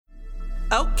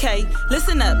Okay,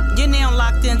 listen up. You're now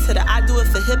locked into the I Do It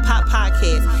for Hip Hop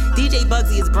podcast. DJ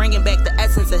Bugsy is bringing back the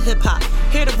essence of hip hop.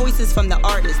 Hear the voices from the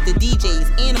artists, the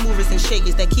DJs, and the movers and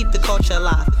shakers that keep the culture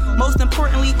alive. Most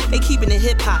importantly, they keeping it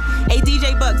hip hop. Hey,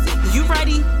 DJ Bugsy, you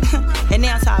ready? And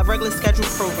now to our regular scheduled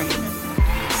program.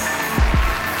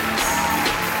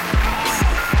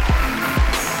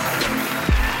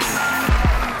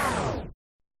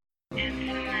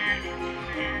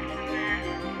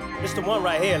 It's the one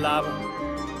right here, Lava.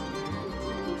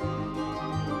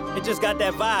 It just got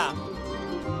that vibe.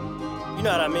 You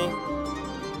know what I mean?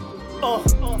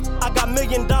 I got $1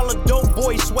 million dope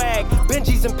boy swag,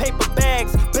 Benjis and paper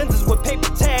bags, Benzes with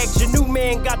paper tags. Your new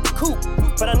man got the coupe,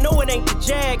 but I know it ain't the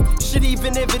Jag. Shit,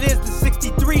 even if it is the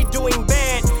 63 doing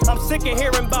bad, I'm sick of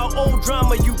hearing about old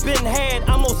drama you been had.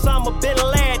 I'm Osama bin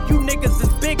Laden, you niggas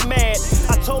is big mad.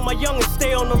 I told my youngin'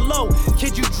 stay on the low,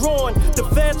 kid you drawing. The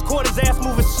feds caught his ass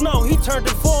moving snow, he turned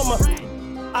informer.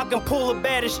 I can pull the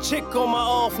baddest chick on my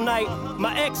off night.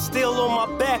 My ex still on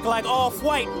my back like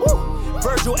Off-White. Woo!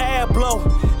 Virgil Abloh,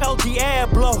 LG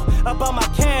Abloh, about my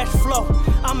cash flow.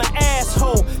 I'm an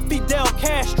asshole, Fidel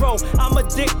Castro, I'm a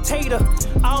dictator.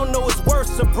 I don't know it's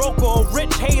worse, a broke or a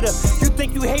rich hater. You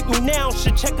think you hate me now,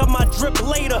 should check out my drip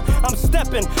later. I'm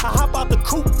stepping, I hop out the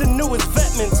coupe, the newest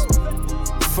Vetmans.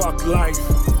 Fuck life,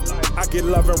 I get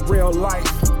love in real life,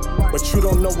 but you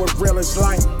don't know what real is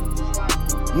like.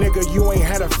 Nigga, you ain't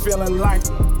had a feeling like.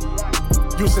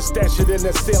 Used to stash it in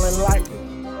the ceiling like.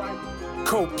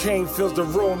 Cocaine fills the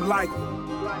room like.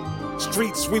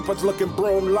 Street sweepers looking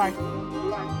broom like.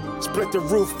 Split the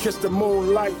roof, kiss the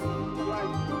moonlight.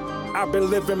 I've been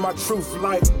living my truth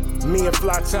like. Me and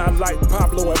Fly Time like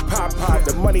Pablo and Popeye.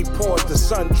 The money pours, the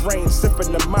sun drains,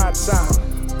 sipping the Mai Tai.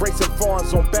 Racing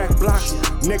farms on back blocks.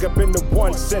 Nigga been the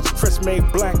one since Chris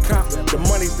made Black Cop. The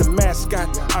money's the mascot.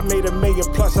 I made $1 million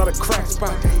plus out of crack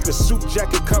spot. The suit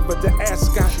jacket covered the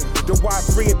ascot. The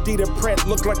Y3 Adidas print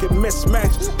look like it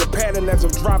mismatched. The pattern as I'm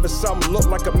driving something look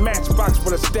like a matchbox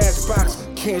with a stash box.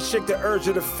 Can't shake the urge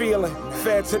of the feeling.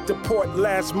 Feds hit the port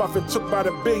last month and took about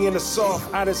 $1 billion of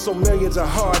soft. I done sold millions of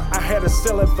hard. I had a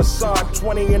ceiling facade.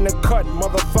 20 in the cut,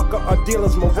 motherfucker, a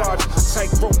dealer's mirage.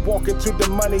 Tightrope walking to the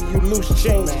money, you lose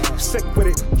change. Sick with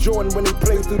it, Jordan when he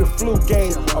played through the flu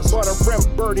game. I bought a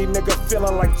rim birdie, nigga,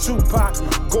 feeling like Tupac.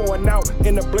 Going out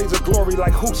in a blaze of glory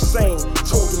like Hussein.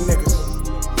 Told you niggas,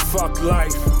 fuck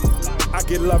life. I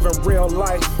get love in real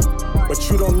life, but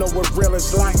you don't know what real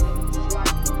is like.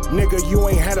 Nigga, you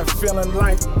ain't had a feeling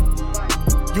like.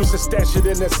 Used to stash it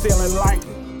in the ceiling like.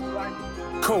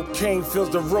 Cocaine fills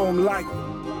the room like.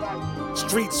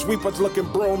 Street sweepers looking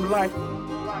broom like.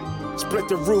 Split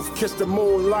the roof, kiss the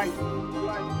moonlight.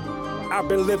 I've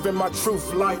been living my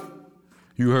truth like.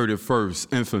 You heard it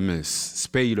first. Infamous,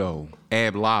 Spado,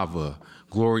 Ab Lava,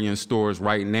 Glory in stores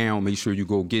right now. Make sure you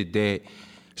go get that.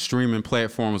 Streaming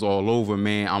platforms all over,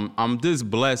 man. I'm just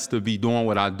blessed to be doing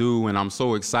what I do, and I'm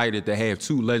so excited to have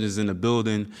two legends in the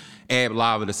building. Ab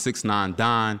Lava, the 6ix9ine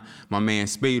Don, my man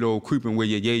Spado, creeping where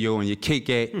your yayo and your cake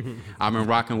at. I've been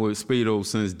rocking with Spado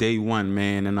since day one,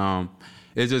 man, and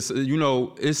it's just, you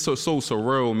know, it's so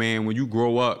surreal, man, when you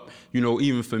grow up, you know,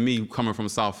 even for me, coming from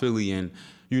South Philly, and,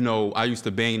 you know, I used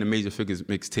to bang the Major Figures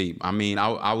mixtape. I mean,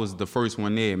 I was the first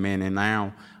one there, man, and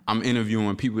now I'm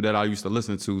interviewing people that I used to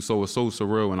listen to, so it's so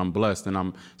surreal, and I'm blessed, and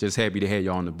I'm just happy to have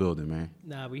y'all in the building, man.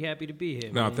 Nah, we happy to be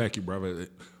here, No, man. thank you, brother.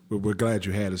 We're glad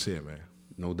you had us here, man.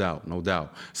 No doubt, no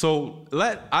doubt. So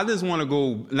I just want to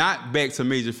go, not back to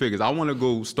Major Figures, I want to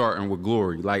go starting with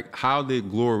Glory. Like, how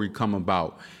did Glory come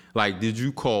about? Like, did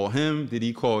you call him? Did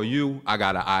he call you? I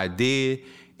got an idea.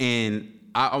 And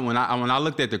when I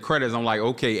looked at the credits, I'm like,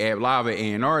 okay, Ab Lava,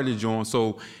 A&R did join.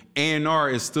 So A&R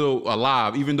is still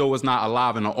alive, even though it's not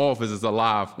alive in the office, it's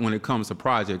alive when it comes to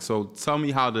projects. So tell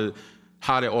me how did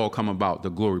all come about, the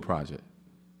Glory project?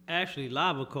 Actually,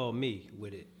 Lava called me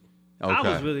with it. Okay.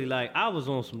 I was really like, I was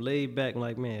on some laid back,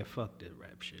 like, man, fuck this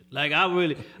rap shit. Like, I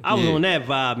was on that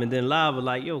vibe, and then Lava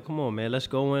like, yo, come on, man, let's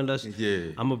go in, I'm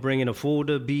gonna bring in a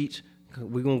folder of beats.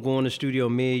 We're gonna go in the studio,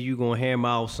 man, you gonna hammer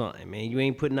out something, man. You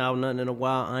ain't putting out nothing in a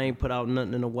while, I ain't put out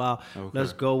nothing in a while. Okay.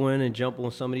 Let's go in and jump on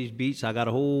some of these beats. I got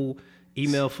a whole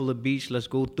email full of beats, let's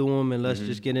go through them, and let's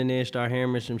just get in there and start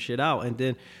hammering some shit out. And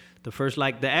then the first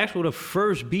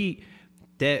beat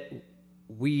that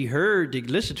we heard to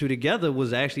listen to together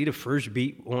was actually the first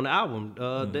beat on the album,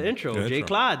 the intro. Jay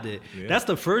Clyde did. Yeah. That's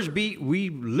the first beat we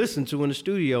listened to in the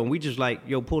studio, and we just like,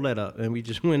 yo, pull that up, and we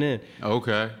just went in.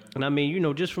 Okay. And I mean, you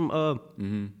know, just from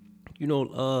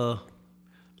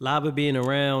Lava being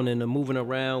around and moving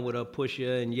around with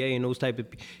Pusha and Ye and those type of,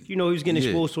 you know, he was getting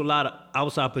exposed to a lot of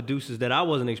outside producers that I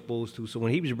wasn't exposed to. So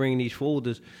when he was bringing these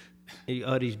folders,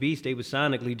 these beats, they were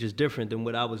sonically just different than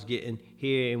what I was getting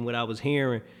here and what I was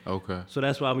hearing. Okay. So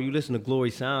that's why when you listen to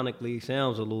Glory sonically, it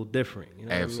sounds a little different. You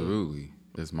know Absolutely. What I mean?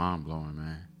 It's mind blowing,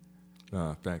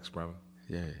 man. Thanks, brother.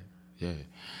 Yeah.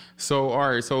 So, all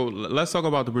right, so let's talk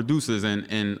about the producers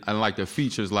and like the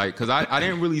features, like, because I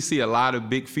didn't really see a lot of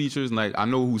big features. Like, I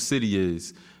know who City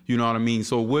is, you know what I mean?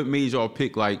 So what made y'all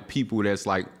pick, like, people that's,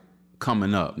 like,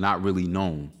 coming up, not really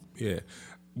known? Yeah.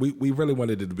 We really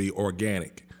wanted it to be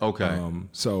organic. Okay.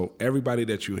 So everybody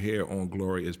that you hear on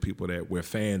Glory is people that we're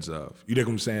fans of. You know what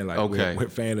I'm saying? Like, okay. we're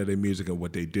fan of their music and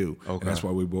what they do. Okay. And that's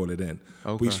why we brought it in.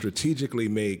 Okay. We strategically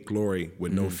made Glory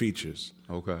with no features.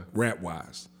 Okay.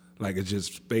 Rap-wise. Like, it's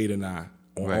just Spade and I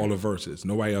on all the verses.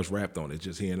 Nobody else rapped on it,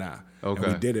 just he and I. Okay.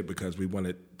 And we did it because we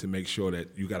wanted to make sure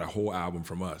that you got a whole album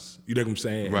from us. You know what I'm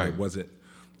saying? Right. And it wasn't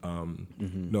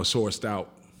sourced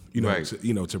out,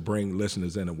 to bring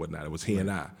listeners in and whatnot. It was he and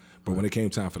I. But when it came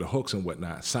time for the hooks and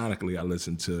whatnot, sonically I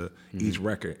listened to each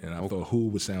record and I thought who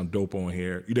would sound dope on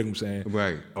here. You know what I'm saying?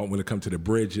 Right. When it comes to the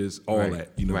bridges, all that.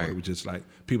 You know, Right. it was just like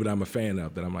people that I'm a fan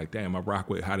of that I'm like, damn, I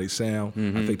rock with how they sound.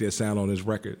 I think they sound on this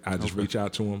record. I just reach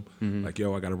out to them. Like,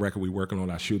 yo, I got a record we working on.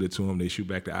 I shoot it to them. They shoot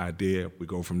back the idea. We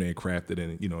go from there and craft it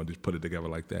and, just put it together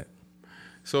like that.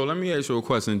 So let me ask you a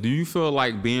question. Do you feel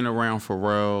like being around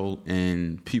Pharrell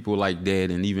and people like that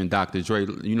and even Dr. Dre,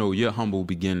 your humble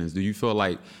beginnings, do you feel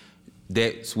like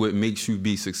that's what makes you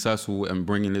be successful in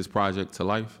bringing this project to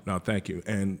life? No, thank you.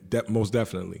 And most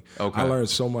definitely. Okay. I learned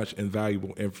so much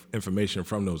invaluable information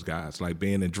from those guys, like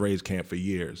being in Dre's camp for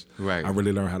years. Right. I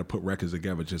really learned how to put records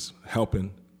together, just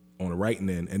helping on the writing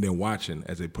end and then watching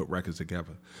as they put records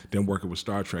together. Then working with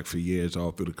Star Trek for years,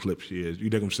 all through the Clips years. You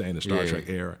know what I'm saying? The Star Trek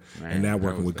era. Man, and now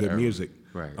working with Good Music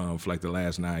Right. For like the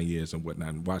last 9 years and whatnot.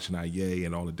 And watching Ye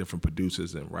and all the different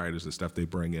producers and writers and stuff they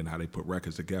bring in, how they put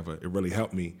records together. It really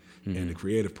helped me in the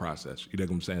creative process. You know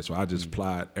what I'm saying? So I just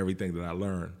applied everything that I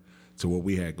learned to what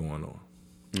we had going on.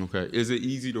 Okay. Is it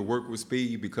easy to work with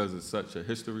Speed because it's such a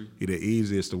history? He's the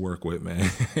easiest to work with, man.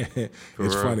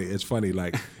 It's funny.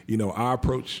 Like, our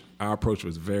approach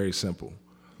was very simple.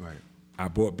 Right. I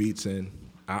brought beats in.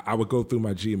 I would go through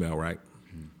my Gmail, right?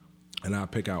 And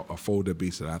I'd pick out a folder of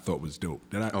beats that I thought was dope.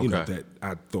 That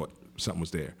I thought something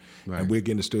was there. Right. And we'd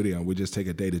get in the studio and we'd just take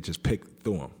a day to just pick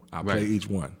through them. I'll play each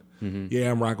one. Yeah,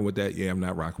 I'm rocking with that. Yeah, I'm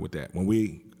not rocking with that. When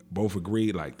we both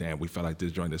agreed, like, damn, we felt like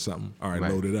this joint is something. All right,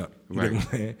 load it up. You know what I'm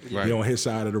saying? Right. You're on his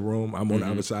side of the room. I'm on the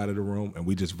other side of the room, and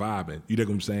we just vibing. You know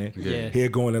what I'm saying? Yeah. Here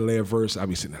going to lay a verse, I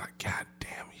be sitting there like, God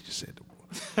damn, you just said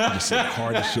the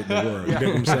hardest shit in the world. You know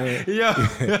what I'm saying?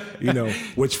 Yeah.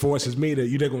 Which forces me to,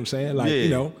 you know what I'm saying?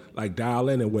 Like, like dial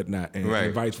in and whatnot,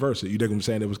 and vice versa. You know what I'm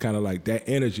saying? It was kind of like that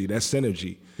energy, that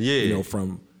synergy. Yeah.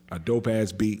 From a dope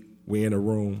ass beat, we in a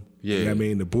room. Yeah. You know what I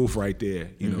mean? The booth right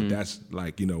there. You know, that's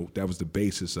like, that was the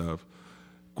basis of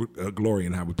Glory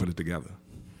and how we put it together.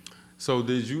 So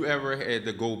did you ever had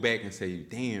to go back and say,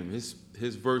 damn, his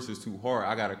verse is too hard.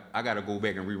 I gotta go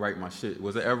back and rewrite my shit.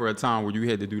 Was there ever a time where you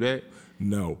had to do that?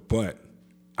 No, but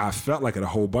I felt like it a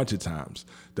whole bunch of times.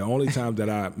 The only time that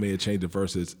I may have changed the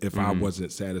verses if I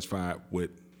wasn't satisfied with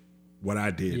what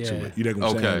I did to it. You know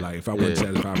what I'm saying? Like if I wasn't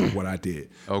satisfied with what I did.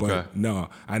 Okay. But no,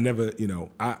 I never,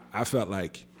 I felt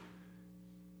like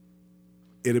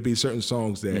it'd be certain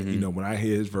songs that, when I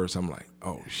hear his verse, I'm like,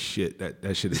 oh shit,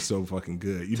 that shit is so fucking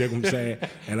good. You know what I'm saying?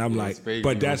 And I'm like,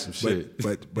 but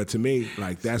to me,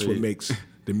 like that's what makes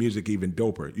the music even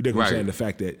doper. You know what I'm saying? The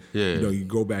fact that you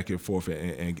go back and forth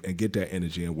and get that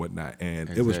energy and whatnot.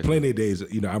 And it was plenty of days,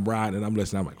 I'm riding and I'm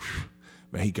listening, I'm like,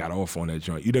 man, he got off on that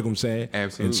joint. You know what I'm saying?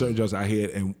 Absolutely. And certain joints I hear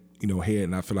it and hear it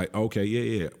and I feel like, okay,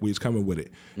 yeah, we was coming with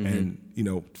it. And,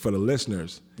 for the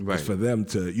listeners, it's for them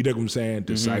to, you know what I'm saying,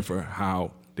 decipher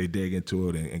how they dig into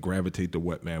it and gravitate to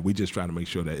what, man. We just trying to make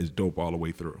sure that it's dope all the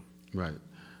way through. Right.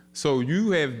 So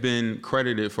you have been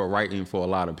credited for writing for a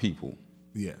lot of people.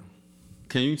 Yeah.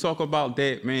 Can you talk about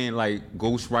that, man? Like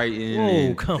ghostwriting?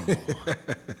 Whoa, come on.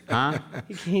 Huh?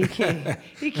 He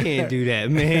can't do that,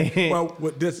 man. Well,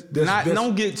 this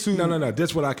don't get too. No.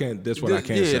 This what I can't. This what I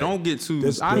can't say. Yeah, don't get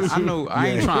too. I know. I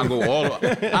ain't trying to go all.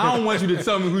 I don't want you to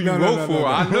tell me who you wrote for.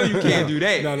 I know you can't do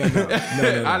that.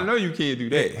 No. I know you can't do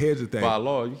that. Here's the thing. By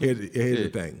law, you can't. Here's the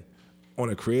thing. On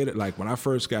a creative, like when I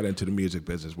first got into the music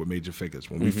business with Major Figures,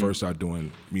 when we first started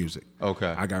doing music,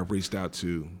 I got reached out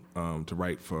to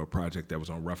write for a project that was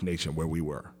on Rough Nation where we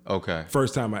were. Okay.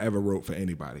 First time I ever wrote for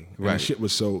anybody. And the shit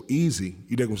was so easy.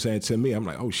 You know what I'm saying? To me, I'm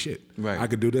like, oh shit, I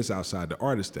could do this outside the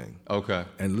artist thing. Okay.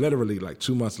 And literally like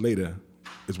 2 months later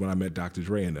is when I met Dr.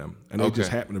 Dre and them. And they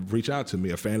just happened to reach out to me,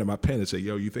 a fan of my pen, and say,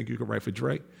 yo, you think you could write for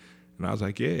Dre? And I was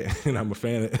like, yeah. And I'm a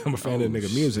fan of the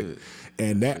nigga music.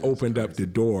 And that opened up the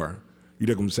door. You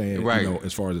dig what I'm saying? Right. You know,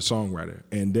 as far as a songwriter.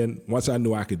 And then once I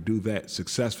knew I could do that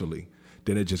successfully,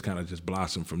 then it just kind of just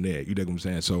blossomed from there. You dig what I'm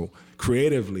saying? So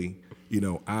creatively, you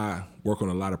know, I work on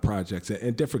a lot of projects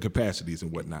in different capacities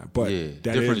and whatnot. But that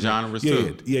different genres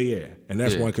too. Yeah. And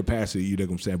that's one capacity, you dig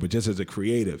what I'm saying? But just as a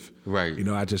creative, right? You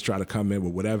know, I just try to come in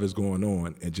with whatever's going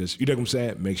on and just, you dig what I'm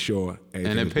saying? Make sure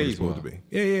everything is what it's supposed to be.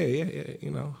 Yeah.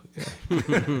 You know,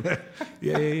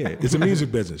 yeah. It's a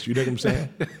music business. You dig what I'm saying?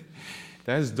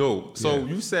 That's dope. So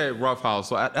you said Rough House.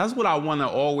 So that's what I want to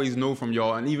always know from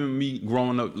y'all. And even me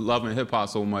growing up loving hip hop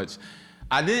so much,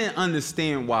 I didn't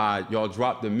understand why y'all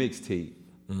dropped the mixtape,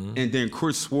 and then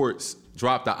Chris Swartz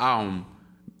dropped the album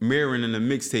mirroring in the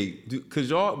mixtape. Could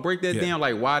y'all break that down,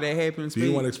 like why that happened? Do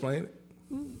you want to explain it?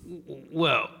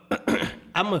 Well,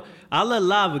 I'll let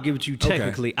Lava give it to you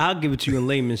technically. Okay. I'll give it to you in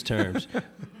layman's terms.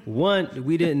 One,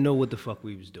 we didn't know what the fuck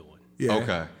we was doing. Yeah.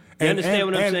 Okay. You understand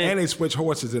what I'm saying? And they switched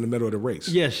horses in the middle of the race.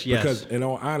 Yes. Because in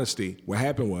all honesty, what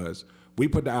happened was we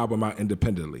put the album out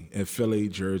independently in Philly,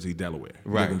 Jersey, Delaware.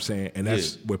 You know what I'm saying? And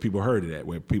that's where people heard it at,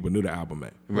 where people knew the album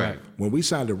at. Right. When we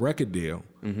signed a record deal,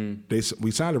 we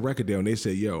signed a record deal and they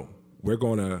said, yo, we're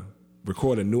going to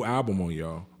record a new album on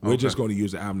y'all. We're just going to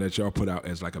use the album that y'all put out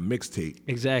as like a mixtape.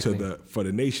 Exactly. For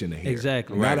the nation to hear.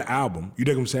 Exactly. Not an album. You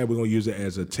know what I'm saying? We're going to use it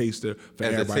as a taster for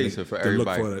everybody.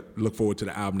 To look forward to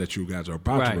the album that you guys are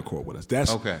about to record with us.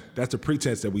 That's the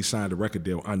pretense that we signed a record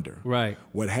deal under. Right.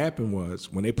 What happened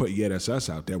was when they put Yeah That's Us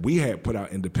out, that we had put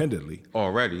out independently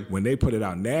already. When they put it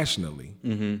out nationally,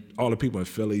 all the people in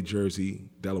Philly, Jersey,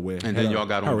 Delaware, and then y'all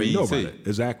got on BET. Know about it.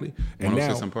 Exactly. And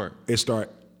now it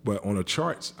started. But on the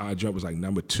charts, our jump was like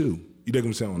number 2. You dig what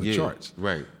I'm saying? On the charts.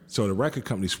 Right. So the record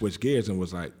company switched gears and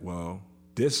was like, well,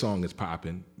 this song is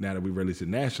popping. Now that we released it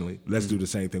nationally, let's do the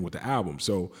same thing with the album.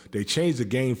 So they changed the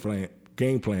game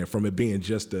plan from it being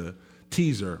just a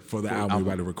teaser for the album we're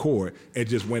about to record. It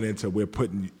just went into we're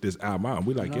putting this album out. And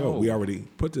we're like, yo, we already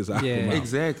put this album out.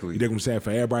 Exactly. You dig what I'm saying? For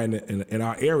everybody in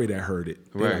our area that heard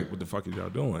it, they're like, what the fuck is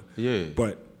y'all doing? Yeah.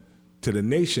 But to the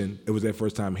nation, it was their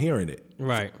first time hearing it.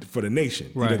 Right. For the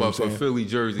nation. Right. But for Philly,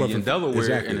 Jersey, and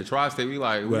Delaware, and the tri-state, we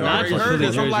like, we already heard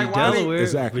this. I'm like, why Delaware,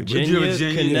 Virginia,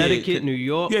 Connecticut, New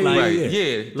York.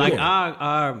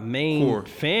 Our main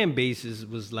fan bases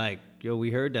was like, yo, we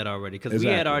heard that already. Because we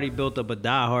had already built up a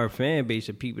diehard fan base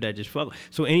of people that just fuck.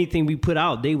 So anything we put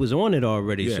out, they was on it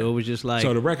already. Yeah. So it was just like.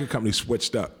 So the record company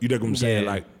switched up. You know what I'm saying?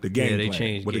 Like the game plan.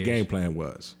 Changed what gears. The game plan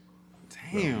was.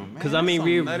 Damn, because I mean,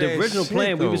 the original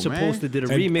plan, we were supposed to do the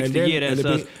remix to Yeah That's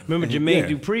Us. Remember, Jermaine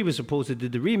Dupri was supposed to do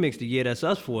the remix to Yeah That's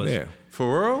Us for us. Yeah,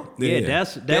 for real? Yeah,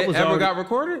 that was ever got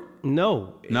recorded?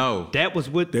 No. That was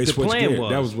what the plan was.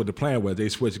 That was what the plan was. They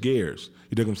switched gears.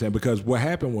 You know what I'm saying? Because what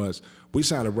happened was we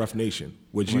signed a Rough Nation,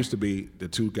 which used to be the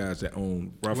two guys that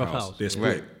owned Rough House. They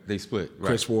split. Right. They split. Right.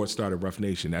 Chris Ford started Rough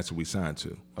Nation. That's what we signed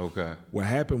to. Okay. What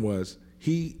happened was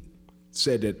he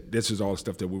said that this is all the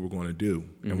stuff that we were going to do,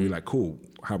 and we were like, cool,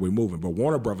 how we moving? But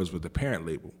Warner Brothers was the parent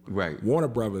label. Right. Warner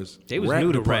Brothers, they was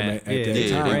new to rap at that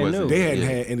time. They hadn't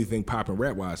had anything popping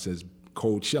rap wise since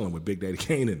Cold Chillin' with Big Daddy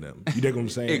Kane in them. You dig what I'm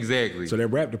saying? Exactly. So their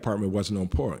rap department wasn't on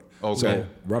point. Okay. So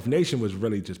Rough Nation was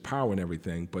really just powering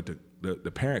everything, but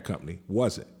the parent company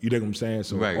wasn't. You dig what I'm saying?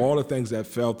 So all the things that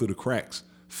fell through the cracks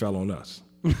fell on us.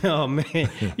 Oh man,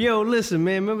 yo, listen,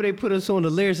 man. Remember they put us on the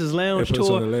Lyricist Lounge tour? They put us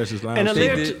on the Lyricist Lounge. And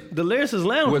the Lyricist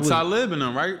Lounge with Talib and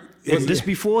them, right? This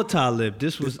before Talib.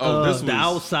 This was the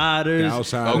Outsiders. The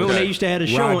Outsiders. Remember they used to have a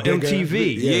show on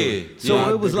MTV? Yeah.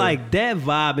 So it was like that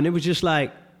vibe, and it was just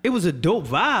like it was a dope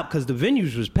vibe because the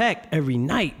venues was packed every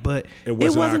night, but it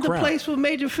wasn't the place for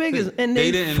major figures, and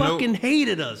they fucking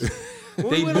hated us.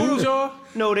 They booed y'all?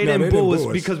 No, they didn't boo us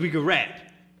because we could rap.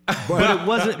 But it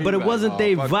wasn't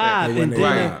their vibe. And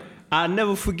then I'll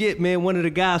never forget, man, one of the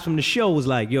guys from the show was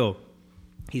like,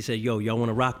 he said, y'all want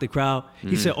to rock the crowd?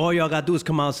 He said, all y'all got to do is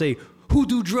come out and say, who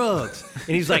do drugs?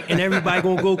 And he's like, and everybody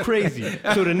gonna go crazy.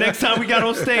 So the next time we got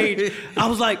on stage, I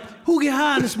was like, who get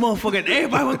high in this motherfucker? And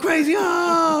everybody went crazy.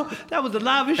 Oh, that was the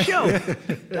livest show.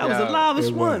 That was the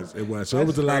livest one. It was. So it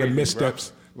was a lot of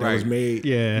missteps that was made.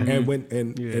 Yeah. And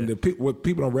what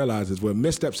people don't realize is when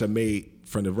missteps are made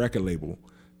from the record label,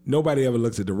 nobody ever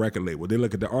looks at the record label. They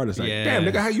look at the artist like, damn,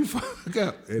 nigga, how you fuck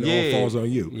up? And it all falls on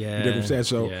you. Yeah. You know what I'm saying?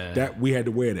 So that we had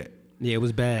to wear that. Yeah, it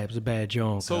was bad. It was a bad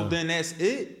joint. So then that's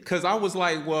it? Because I was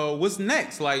like, well, what's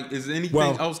next? Like, is anything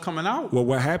else coming out? Well,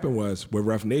 what happened was with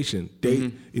Rough Nation,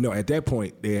 they, at that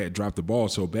point, they had dropped the ball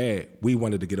so bad, we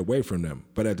wanted to get away from them.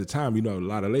 But at the time, a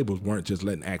lot of labels weren't just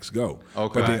letting acts go.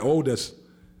 Okay. But they owed us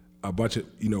a bunch of,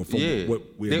 from what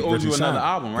we they owed you another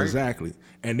album, right? Exactly.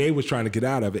 And they was trying to get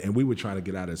out of it, and we were trying to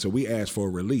get out of it. So we asked for a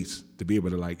release to be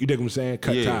able to, like, you dig what I'm saying?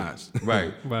 Cut ties.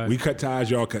 Right. We cut ties,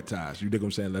 y'all cut ties. You dig what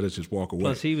I'm saying? Let us just walk away.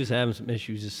 Plus, he was having some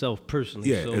issues himself personally.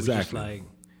 Yeah, so exactly. It was just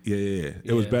like,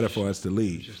 it was better for us to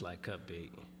leave. It was just like cut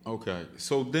bait. Okay.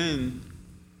 So then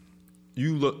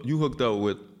you hooked up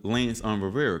with Lance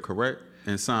Rivera, correct?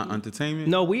 And signed Entertainment?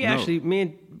 No, we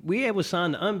was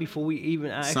signed to before we even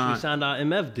actually signed our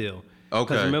MF deal. Okay.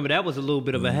 Because remember, that was a little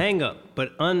bit of a hang up.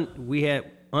 But had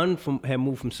moved from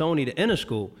Sony to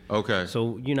Interscope. Okay.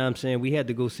 So, you know what I'm saying? We had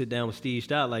to go sit down with Steve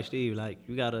Stout. Like, Steve, like,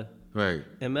 you got to... Right.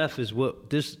 MF is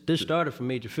what... This started from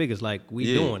Major Figures. Like, we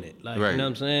doing it. Like, you know what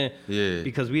I'm saying? Yeah.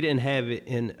 Because we didn't have it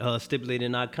stipulated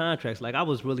in our contracts. Like, I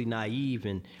was really naive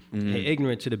and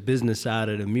ignorant to the business side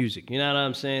of the music. You know what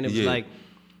I'm saying? It was like...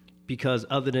 Because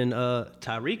other than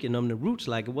Tariq and them, the Roots,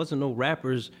 like, it wasn't no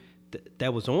rappers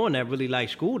that was on that really like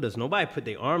schooled us. Nobody put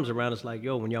their arms around us like,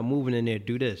 yo, when y'all moving in there,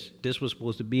 do this. This was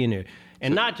supposed to be in there.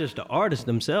 And not just the artists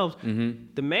themselves.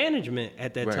 The management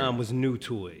at that time was new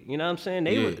to it. You know what I'm saying?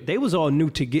 They was all new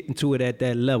to getting to it at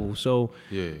that level. So,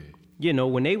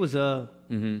 when they was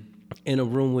in a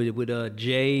room with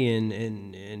Jay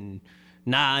and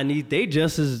they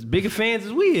just as big of fans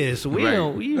as we is. So we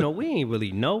don't, we ain't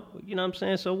really know. You know what I'm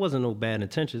saying? So it wasn't no bad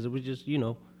intentions. It was just,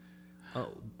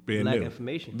 lack of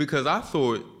information. Because I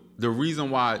thought the reason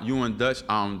why you and Dutch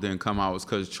didn't come out was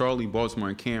because Charlie Baltimore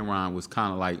and Cam'ron was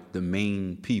kind of like the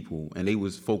main people, and they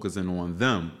was focusing on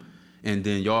them, and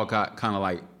then y'all got kind of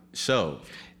like shelved.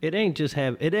 It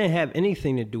didn't have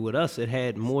anything to do with us. It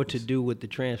had more to do with the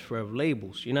transfer of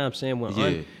labels. You know what I'm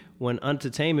saying? When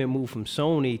Entertainment moved from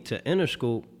Sony to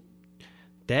Interscope,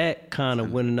 that kind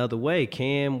of went another way.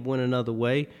 Cam went another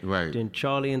way. Right. Then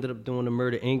Charlie ended up doing the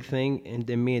Murder Inc. thing, and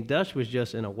then me and Dutch was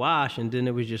just in a wash, and then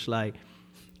it was just like,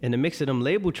 in the mix of them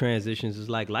label transitions, it's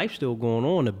like life still going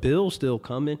on, the bill's still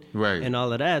coming, right, and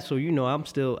all of that. So,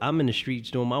 I'm in the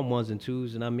streets doing my ones and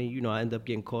twos, and I mean, I end up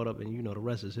getting caught up, and the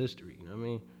rest is history. You know what I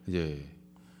mean? Yeah.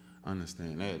 I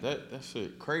understand that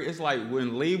shit crazy. It's like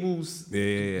when labels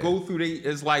go through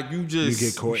it's like you just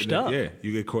get caught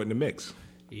you get caught in the mix.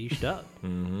 You stuck.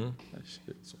 That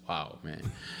shit's wild, man.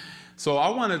 So I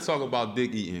want to talk about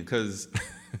dick eating because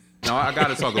I got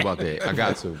to talk about that. I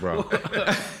got to, bro.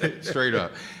 Straight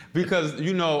up, because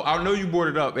I know you brought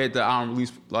it up at the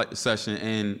release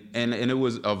session, and it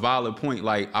was a valid point.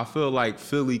 Like, I feel like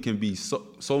Philly can be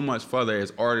so much further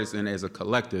as artists and as a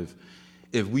collective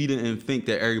if we didn't think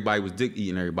that everybody was dick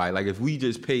eating everybody. Like, if we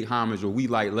just paid homage, or we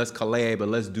like, let's collab or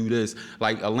let's do this,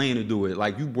 like Atlanta do it.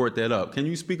 Like, you brought that up. Can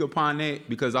you speak upon that?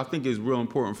 Because I think it's real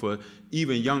important for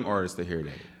even young artists to hear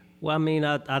that. Well, I mean,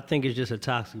 I think it's just a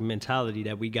toxic mentality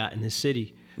that we got in the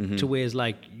city, to where it's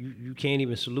like, you can't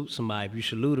even salute somebody. If you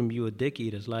salute them, you a dick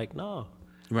eater. It's like, no.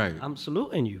 Right. I'm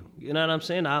saluting you. You know what I'm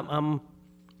saying? I'm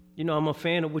a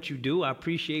fan of what you do. I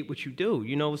appreciate what you do.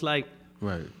 It's like...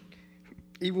 Right.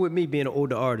 Even with me being an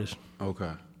older artist.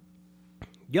 Okay.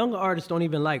 Younger artists don't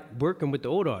even like working with the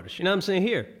older artists. You know what I'm saying?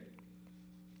 Here.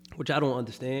 Which I don't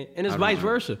understand. And it's vice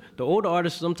versa. The older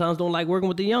artists sometimes don't like working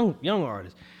with the young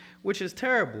artists. Which is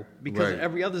terrible. Because in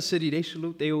every other city, they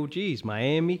salute their OGs.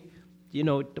 Miami,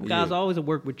 them guys always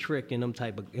work with Trick and them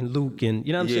and Luke, and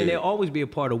you know what I'm saying? They'll always be a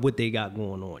part of what they got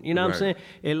going on. You know what I'm saying?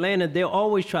 Atlanta, they'll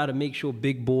always try to make sure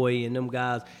Big Boy and them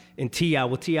guys and T.I.,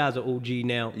 T.I.'s an OG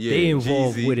now, they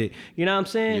involved with it. You know what I'm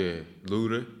saying? Yeah,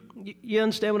 Luda. You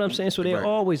understand what I'm saying? So they're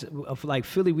always, like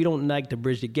Philly, we don't like to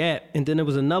bridge the gap. And then there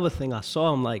was another thing I saw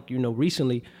them, like,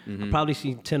 recently, I probably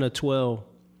seen 10 or 12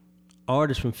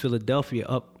 artists from Philadelphia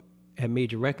up at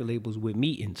major record labels with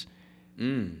meetings.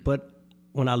 But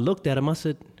when I looked at them, I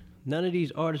said, none of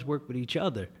these artists work with each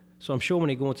other. So I'm sure when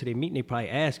they go into their meeting, they probably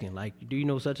asking, like, do you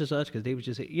know such and such? Because they was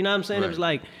just, you know what I'm saying? It was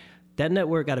like, that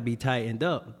network got to be tightened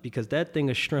up, because that thing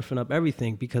is strengthening up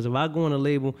everything. Because if I go on a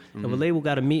label, if a label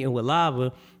got a meeting with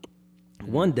Lava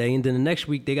one day, and then the next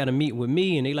week they got a meeting with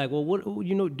me, and they like, well, what, do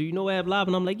you know Ab Lava?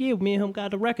 And I'm like, yeah, me and him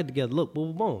got the record together. Look,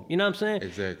 boom, boom. You know what I'm saying?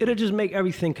 Exactly. It'll just make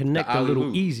everything connect a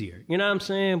little easier. You know what I'm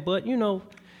saying? But,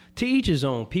 to each his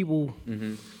own. People...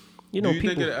 Do you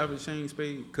think it'll ever change,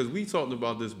 Spade? Because we talked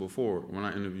about this before when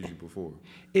I interviewed you before.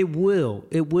 It will,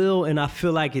 and I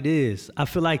feel like it is. I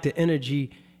feel like the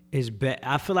energy is back.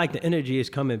 I feel like the energy is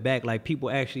coming back. Like, people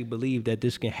actually believe that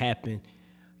this can happen.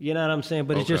 You know what I'm saying?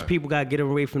 But it's just people got to get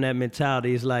away from that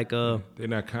mentality. It's like... they're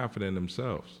not confident in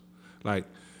themselves. Like,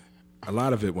 a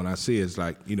lot of it, when I see it, is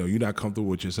like, you're not comfortable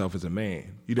with yourself as a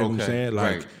man. You know what I'm saying?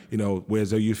 Like,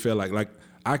 whereas though you feel like...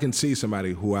 I can see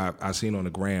somebody who I seen on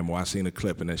the gram, or I seen a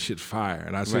clip and that shit fire,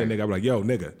 and I see a nigga, I'm like, yo,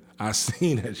 nigga, I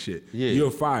seen that shit. Yeah.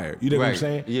 You're fired. You know what I'm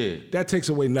saying? Yeah. That takes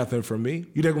away nothing from me.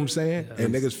 You know what I'm saying? Yeah.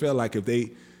 And niggas feel like if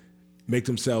they make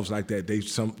themselves like that, they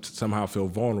somehow feel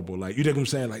vulnerable. Like, you know what I'm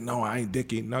saying? Like, no, I ain't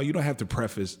dicky. No, you don't have to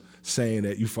preface saying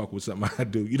that you fuck with something I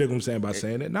do. You know what I'm saying by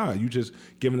saying that? No, you just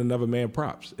giving another man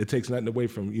props. It takes nothing away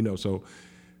from, so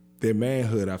their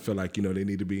manhood, I feel like, they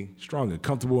need to be stronger,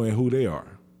 comfortable in who they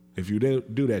are. If you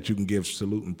do that, you can give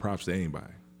salute and props to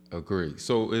anybody. Agree.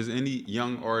 So is any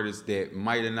young artist that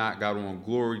might have not got on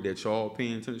Glory that y'all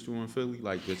paying attention to in Philly,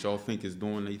 like that y'all think is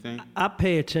doing their thing? I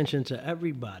pay attention to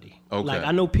everybody. Okay. Like,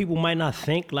 I know people might not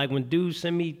think, like when dudes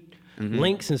send me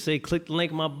links and say, click the link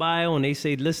in my bio, and they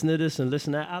say, listen to this and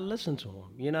listen to that, I listen to them.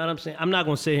 You know what I'm saying? I'm not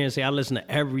going to sit here and say I listen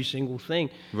to every single thing.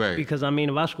 Right. Because, if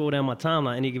I scroll down my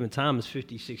timeline, any given time, there's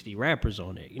 50, 60 rappers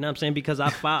on there. You know what I'm saying? Because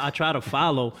I try to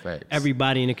follow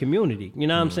everybody in the community. You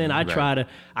know what I'm saying?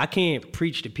 I can't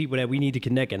preach to people that we need to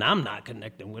connect, and I'm not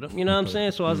connecting with them. You know what I'm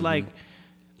saying? So I was like,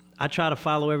 I try to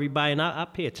follow everybody, and I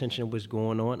pay attention to what's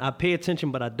going on. I pay attention,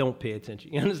 but I don't pay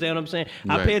attention. You understand what I'm saying?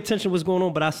 Right. I pay attention to what's going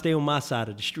on, but I stay on my side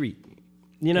of the street.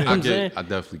 You know what I'm saying? I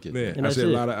definitely get that. And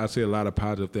I see a lot of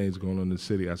positive things going on in the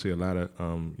city. I see a lot of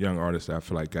young artists that I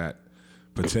feel like got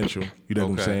potential. You know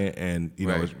what I'm saying? And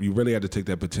you really have to take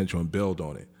that potential and build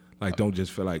on it. Like, don't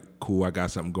just feel like, cool, I got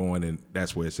something going and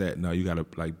that's where it's at. No, you got to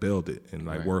like build it and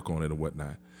like work on it and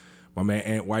whatnot. My man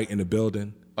Ant White in the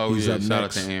building. Oh, he's up shout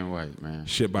next. out to Ant White, man.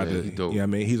 Shit by you know what I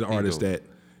mean? He's an artist that,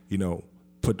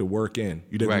 put the work in.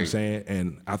 You know what I'm saying?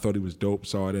 And I thought he was dope,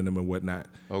 saw it in him and whatnot.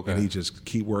 Okay. And he just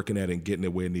keep working at it and getting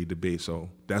it where it need to be. So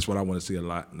that's what I want to see a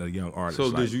lot in a young artist.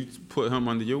 So did you put him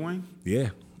under your wing? Yeah.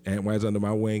 Ant White's under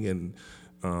my wing, and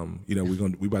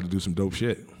we about to do some dope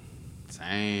shit.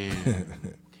 Damn.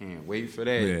 Can't wait for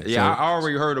that. Yeah, I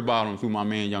already heard about him through my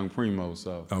man Young Primo.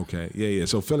 So okay, yeah.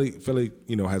 So Philly,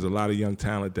 has a lot of young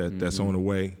talent that's on the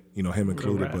way. Him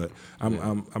included. But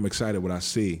I'm excited what I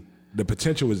see. The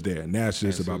potential is there. Now it's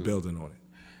just about building on it.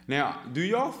 Now, do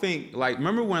y'all think, like,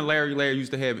 remember when Larry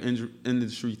used to have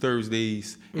Industry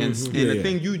Thursdays? And the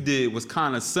thing you did was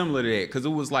kind of similar to that, because it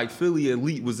was like Philly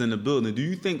Elite was in the building. Do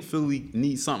you think Philly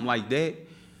needs something like that?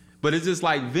 But it's just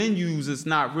like venues, it's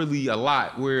not really a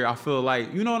lot where I feel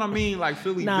like, you know what I mean? Like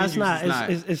Philly venues, it's not.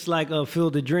 It's like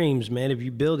Field of Dreams, man. If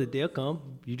you build it, they'll come.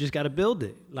 You just got to build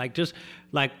it. Like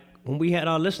when we had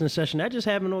our listening session, that just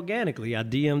happened organically. I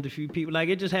DM'd a few people. Like,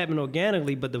 it just happened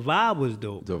organically, but the vibe was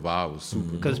dope. The vibe was super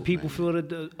dope. Because people feel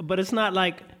that, but it's not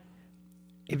like,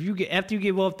 after you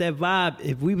give off that vibe,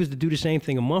 if we was to do the same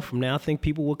thing a month from now, I think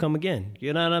people will come again.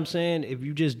 You know what I'm saying? If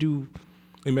you just do...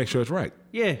 And make sure it's right.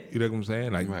 Yeah. You know what I'm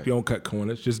saying? Like, you don't cut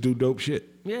corners, just do dope shit.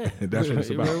 Yeah. And that's what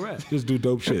it's about. Right. Just do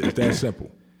dope shit. It's that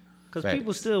simple. Because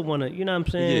people still want to, you know what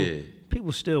I'm saying? Yeah.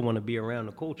 People still want to be around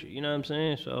the culture, you know what I'm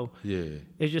saying? So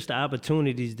it's just the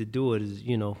opportunities to do it is,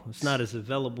 it's not as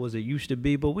available as it used to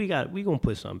be, but we gonna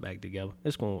put something back together.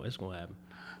 It's gonna happen.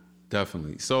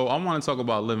 Definitely. So I want to talk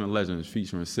about Living Legends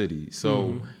featuring City.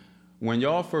 So when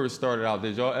y'all first started out,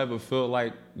 did y'all ever feel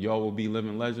like y'all will be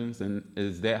Living Legends? And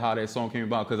is that how that song came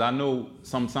about? Because I know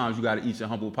sometimes you got to eat your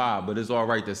humble pie, but it's all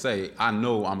right to say, I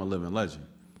know I'm a living legend.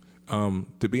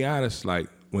 To be honest, like,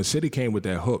 when City came with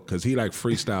that hook, because he like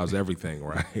freestyles everything,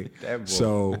 right?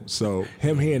 So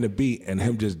him hearing the beat and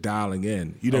him just dialing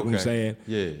in, you know what I'm saying?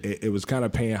 Yeah. It was kind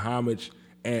of paying homage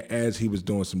as he was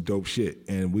doing some dope shit.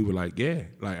 And we were like,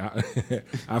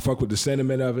 I fuck with the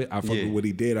sentiment of it. I fuck with what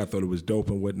he did. I thought it was dope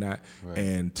and whatnot. Right.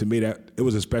 And to me, that it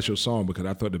was a special song because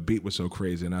I thought the beat was so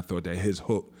crazy and I thought that his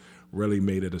hook really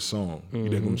made it a song. You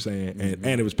know what I'm saying?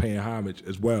 And it was paying homage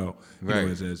as well,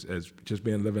 as just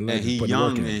being living legend. And he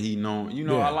young and he known.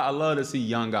 I love to see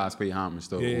young guys pay homage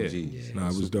though. Yeah. It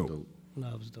was dope. No,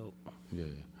 it was dope. Yeah.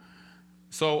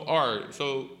 So all right,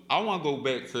 so I want to go a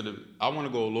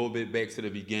little bit back to the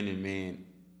beginning, man.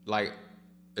 Like,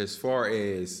 as far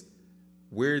as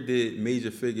where did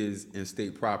Major Figures and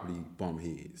State Property bump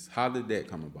heads? How did that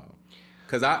come about?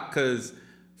 Because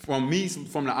from me,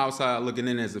 from the outside looking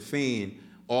in as a fan,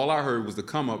 all I heard was the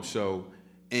Come Up Show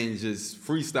and just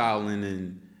freestyling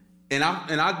and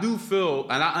I do feel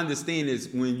and I understand this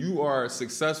when you are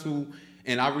successful.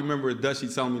 And I remember Dusty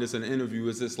telling me this in an interview.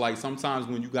 It's just like sometimes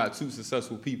when you got two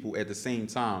successful people at the same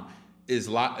time, it's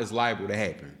liable to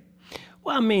happen.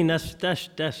 Well, I mean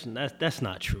that's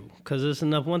not true because there's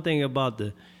enough. One thing about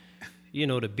the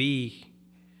be.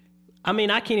 I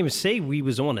mean, I can't even say we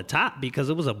was on the top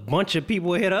because it was a bunch of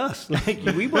people ahead of us. Like,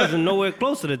 we wasn't nowhere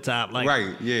close to the top. Like,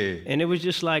 right, yeah. And it was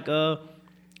just like,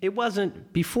 it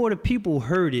wasn't, before the people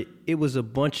heard it, it was a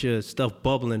bunch of stuff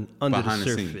bubbling under the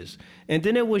surface. And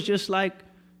then it was just like,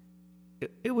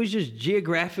 it was just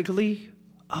geographically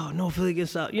oh, no Philly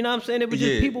against South. You know what I'm saying? It was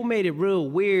just people made it real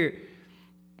weird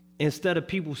instead of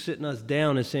people sitting us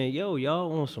down and saying, yo,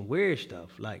 y'all on some weird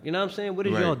stuff. Like, you know what I'm saying? What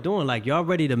is y'all doing? Like, y'all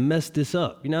ready to mess this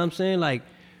up. You know what I'm saying? Like,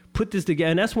 put this together.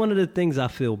 And that's one of the things I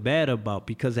feel bad about,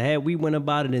 because had we went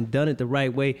about it and done it the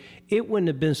right way, it wouldn't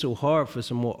have been so hard for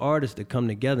some more artists to come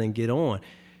together and get on.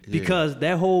 Because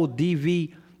that whole DVD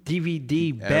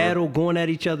battle going at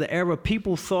each other era,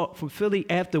 people thought from Philly,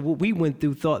 after what we went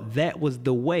through, thought that was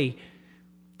the way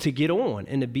to get on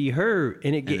and to be heard,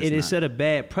 and it set a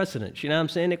bad precedent. You know what I'm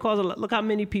saying? It caused a lot. Look how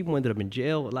many people ended up in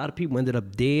jail. A lot of people ended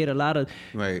up dead. A lot of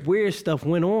weird stuff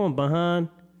went on behind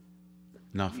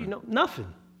nothing. You know, nothing.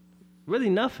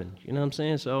 Really nothing. You know what I'm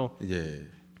saying? So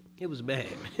it was bad.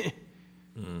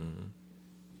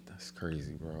 That's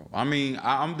crazy, bro. I mean,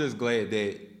 I'm just glad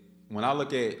that when I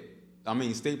look at, I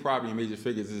mean, State Property and Major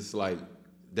Figures, it's like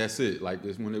that's it. Like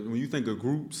it's when you think of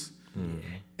groups.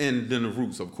 And then the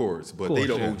Roots, of course, but they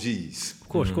the OGs. Of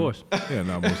course. Yeah,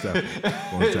 no, most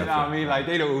definitely. You know what I mean? Like,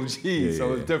 they the OGs,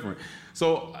 so it's different.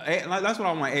 So that's what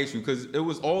I want to ask you, because it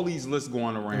was all these lists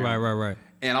going around. Right.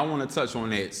 And I want to touch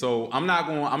on that. So I'm not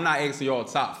asking y'all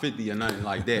top 50 or nothing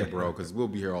like that, bro, because we'll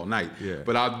be here all night. Yeah.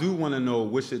 But I do want to know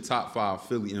what's your top 5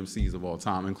 Philly MCs of all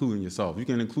time, including yourself. You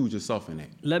can include yourself in that.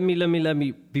 Let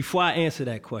me, before I answer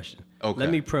that question, let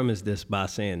me premise this by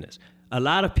saying this. A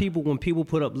lot of people, when people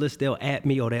put up lists, they'll at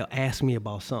me or they'll ask me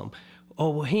about something.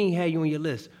 Oh, well, he ain't had you on your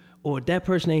list. Or that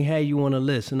person ain't had you on a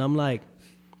list. And I'm like,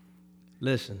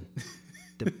 listen,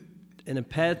 in the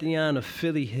pantheon of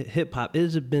Philly hip-hop,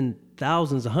 there's been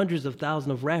thousands, hundreds of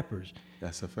thousands of rappers.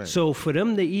 That's a fact. So for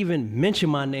them to even mention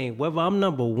my name, whether I'm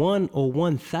number 1 or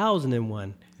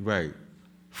 1,001, right?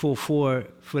 For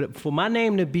my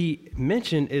name to be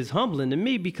mentioned is humbling to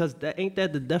me, because ain't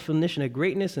that the definition of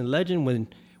greatness and legend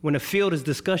when the field is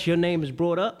discussed, your name is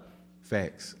brought up?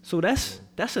 Facts. So that's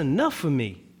enough for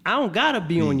me. I don't gotta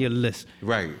be on your list.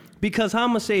 Right. Because how I'm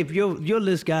gonna say, if your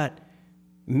list got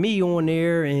me on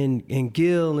there and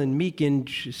Gil and Meek and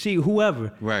see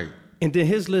whoever. Right. And then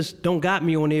his list don't got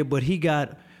me on there, but he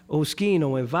got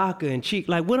Oskino and Vodka and Cheek.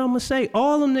 Like, what I'm gonna say?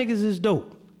 All them niggas is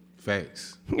dope.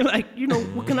 Facts. Like, you know,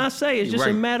 what can I say? It's just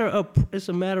a matter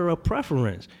of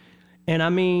preference. And I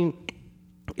mean,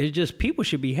 it's just people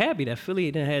should be happy that Philly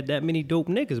didn't have that many dope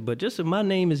niggas. But just if my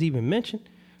name is even mentioned,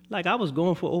 like I was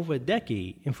going for over a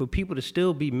decade, and for people to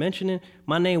still be mentioning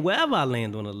my name wherever I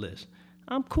land on the list,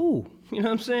 I'm cool. You know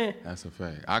what I'm saying? That's a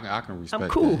fact. I can respect that. I'm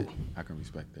cool. I can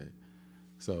respect that.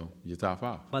 So, your top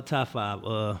 5? My top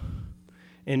 5,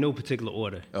 in no particular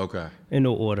order. Okay. In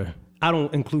no order. I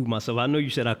don't include myself. I know you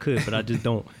said I could, but I just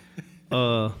don't.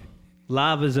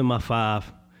 Lava's in my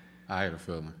 5. I had a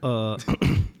feeling.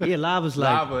 Yeah, Lava's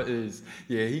like... Lava is...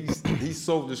 Yeah, he's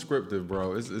so descriptive,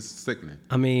 bro. It's sickening.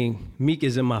 I mean, Meek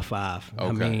is in my 5. Okay.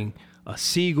 I mean,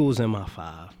 Siegel's in my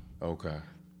 5. Okay.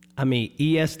 I mean,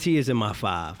 EST is in my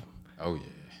 5. Oh, yeah.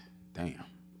 Damn.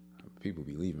 People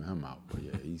be leaving him out, but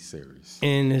yeah, he's serious.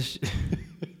 And it's...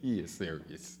 He is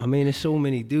serious. I mean, there's so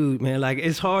many dudes, man. Like,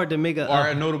 it's hard to make Or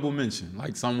a notable mention.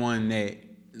 Like someone that...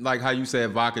 Like how you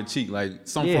said Vodka Cheek, like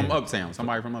from Uptown,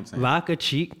 somebody from Uptown. Vodka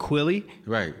Cheek, Quilly.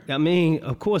 Right. I mean,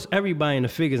 of course, everybody in the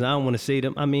figures, I don't want to say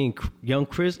them. I mean, Young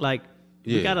Chris, like,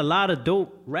 we got a lot of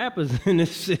dope rappers in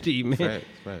this city, man.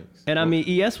 Facts. And I mean,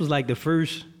 ES was like the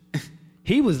first,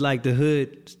 he was like the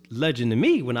hood legend to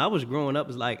me. When I was growing up,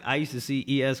 it's like, I used to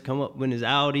see ES come up with his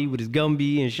Audi, with his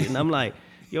Gumby and shit, and I'm like,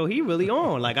 yo, he really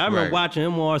on. Like, I remember watching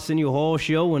him on Arsenio Hall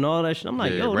show and all that shit. I'm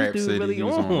like, yo, this dude City. really he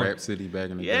was on Rap City back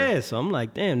in the day. Yeah, so I'm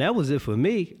like, damn, that was it for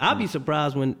me. I'd be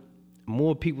surprised when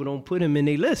more people don't put him in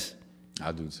their list.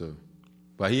 I do too.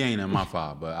 But he ain't in my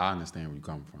 5, but I understand where you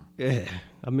come from. Yeah.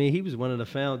 I mean, he was one of the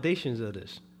foundations of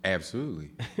this.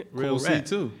 Absolutely. Real Cool rap.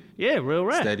 C too. Yeah, real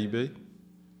rap. Steady B.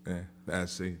 Yeah,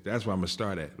 that's where I'm gonna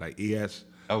start at. Like ES.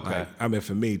 Okay. Like, I mean,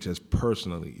 for me, just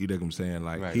personally, you know what I'm saying?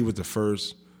 Like, he was the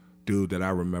first dude that I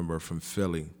remember from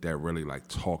Philly that really like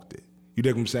talked it. You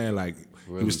dig what I'm saying? Like,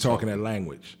 really, he was talking that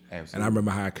language. Absolutely. And I remember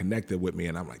how it connected with me,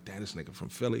 and I'm like, damn, this nigga from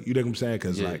Philly. You dig what I'm saying?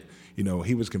 Because like, you know,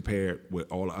 he was compared with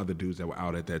all the other dudes that were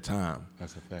out at that time.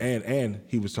 That's a fact. And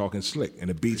he was talking slick,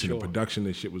 and the beats and the production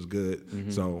and shit was good.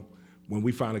 Mm-hmm. So when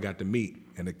we finally got to meet,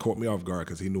 and it caught me off guard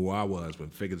because he knew who I was when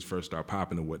figures first started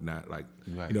popping and whatnot. Like,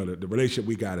 you know, the relationship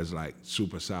we got is like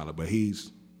super solid. But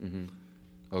he's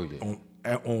on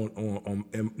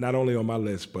not only on my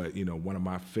list, but you know, one of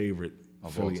my favorite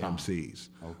Philly MCs.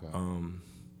 Okay.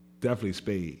 Definitely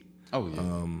Spade. Oh yeah.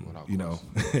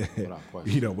 Without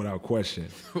question. You know, without question.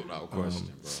 Without question.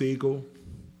 Bro. Siegel.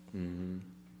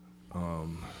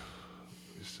 Let's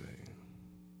see.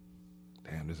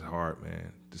 Damn, this is hard,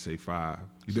 man. To say 5.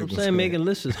 You I'm saying making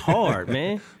lists is hard,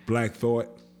 man. Black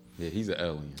Thought. Yeah, he's an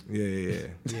alien.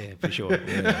 Yeah, for sure.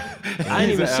 Yeah. I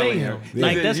didn't even say him.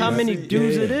 Like, that's how many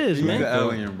dudes it is, man. He's an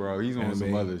alien, bro. He's on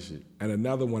some other shit. And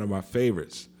another one of my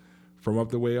favorites from up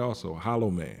the way also, Hollow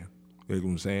Man. You know what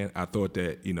I'm saying? I thought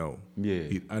that,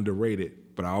 he underrated,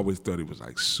 but I always thought he was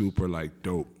like super like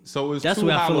dope. So it's that's the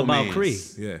way I feel about Cree.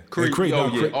 Yeah. Creed. Creed.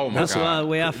 Oh my that's God. the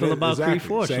way I feel about Cree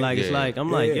Force. Like, it's like,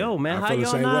 I'm like, yo, man, how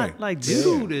y'all not? Like,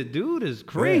 dude is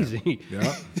crazy.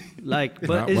 Yeah. Like,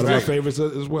 but it's one of my favorites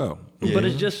as well. But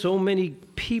it's just so many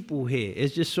people here.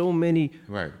 It's just so many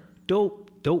right.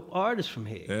 dope artists from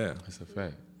here. Yeah. That's a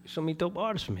fact. So many dope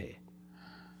artists from here.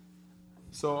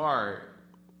 So, all right.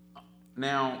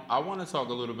 Now, I want to talk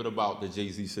a little bit about the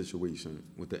Jay-Z situation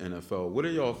with the NFL. What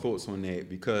are y'all thoughts on that?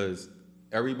 Because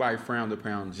everybody frowned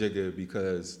upon Jigga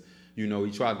because,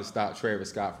 he tried to stop Travis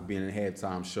Scott from being in a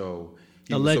halftime show.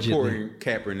 He was supporting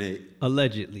Kaepernick.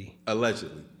 Allegedly.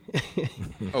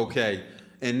 Okay.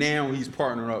 And now he's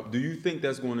partnering up. Do you think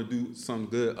that's going to do some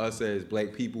good us as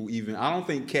black people? Even I don't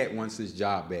think Cat wants his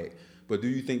job back, but do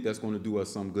you think that's going to do us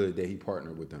some good that he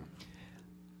partnered with them?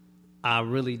 I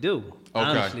really do,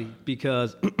 honestly,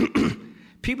 because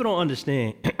people don't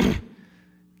understand.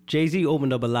 Jay-Z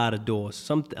opened up a lot of doors.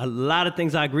 A lot of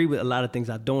things I agree with, a lot of things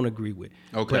I don't agree with.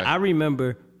 Okay. But I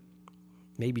remember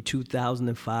maybe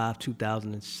 2005,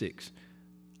 2006.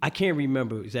 I can't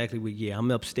remember exactly what year. I'm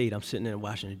upstate. I'm sitting in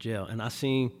Washington jail, and I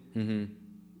seen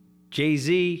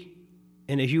Jay-Z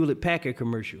in a Hewlett-Packard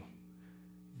commercial.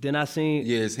 Then I seen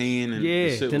his hand and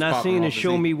then I seen it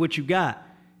Show Me What You Got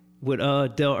with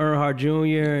Dale Earnhardt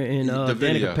Jr. and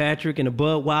Danica Patrick and the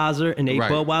Budweiser, and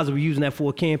Budweiser were using that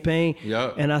for a campaign.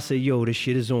 Yep. And I said, yo, this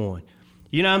shit is on.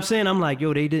 You know what I'm saying? I'm like,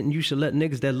 yo, they didn't used to let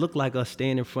niggas that look like us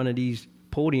stand in front of these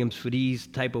podiums for these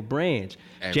type of brands.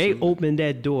 Absolutely. Jay opened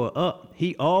that door up.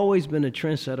 He always been a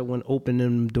trendsetter when opening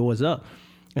them doors up.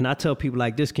 And I tell people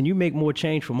like this, can you make more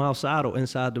change from outside or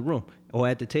inside the room or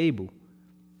at the table?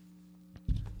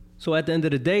 So at the end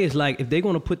of the day, it's like if they're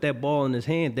going to put that ball in his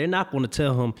hand, they're not going to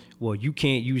tell him, well, you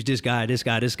can't use this guy for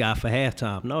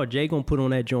halftime. No, Jay going to put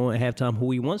on that joint at halftime who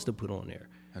he wants to put on there.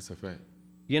 That's a fact.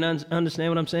 You know,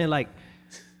 understand what I'm saying? Like,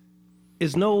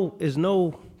 it's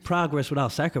no progress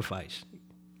without sacrifice.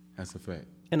 That's a fact.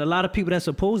 And a lot of people that's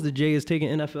opposed to Jay is taking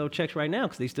NFL checks right now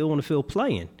because they still want to feel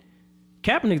playing.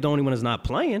 Kaepernick's the only one that's not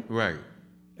playing. Right.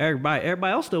 Everybody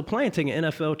else still playing, taking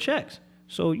NFL checks.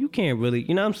 So you can't really,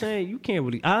 you know what I'm saying? You can't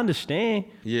really, I understand.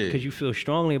 Yeah. Because you feel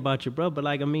strongly about your brother. But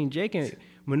like, I mean, Jay can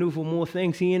maneuver more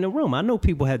things he in the room. I know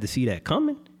people had to see that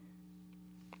coming.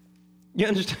 You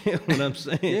understand what I'm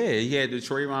saying? Yeah, he had the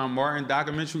Trayvon Martin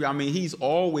documentary. I mean, he's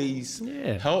always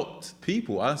helped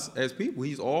people, us as people.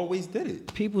 He's always did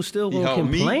it. People still gonna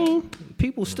complain.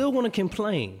 People still gonna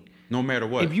complain. No matter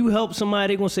what. If you help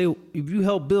somebody, they're gonna say, if you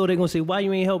help Bill, they're gonna say, why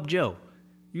you ain't help Joe?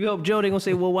 You help Joe, they're gonna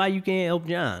say, well, why you can't help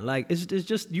John? Like, it's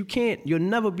just, you'll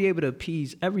never be able to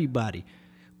appease everybody.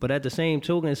 But at the same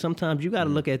token, sometimes you gotta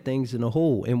look at things in a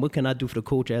whole. And what can I do for the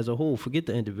coach as a whole? Forget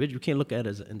the individual. You can't look at it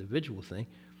as an individual thing.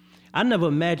 I never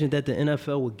imagined that the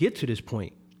NFL would get to this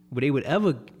point where they would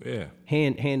ever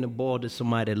hand the ball to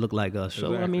somebody that looked like us.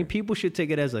 So, I mean, people should take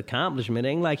it as an accomplishment. It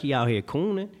ain't like he out here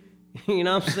cooning. You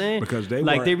know what I'm saying? Because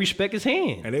they respect his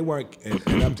hand. And they weren't,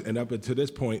 and up until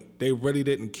this point, they really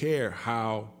didn't care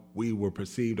how we were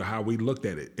perceived or how we looked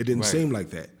at it. It didn't seem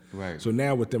like that. Right. So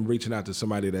now with them reaching out to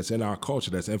somebody that's in our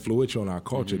culture, that's influential in our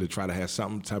culture to try to have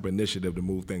some type of initiative to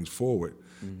move things forward,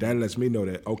 that lets me know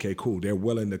that, okay, cool, they're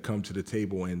willing to come to the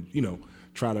table and,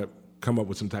 try to come up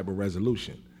with some type of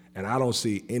resolution. And I don't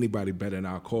see anybody better in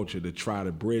our culture to try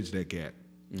to bridge that gap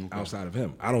outside of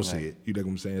him. I don't see it. You know what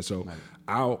I'm saying? So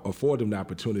I'll afford them the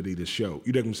opportunity to show.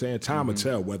 You know what I'm saying? Time will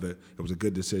tell whether it was a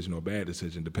good decision or a bad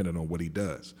decision, depending on what he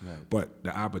does. Right. But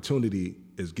the opportunity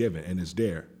is given and it's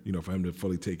there, for him to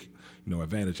fully take,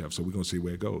 advantage of. So we're gonna see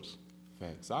where it goes.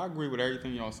 Facts. I agree with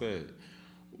everything y'all said.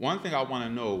 One thing I want to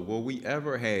know, will we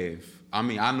ever have, I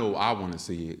mean, I know I want to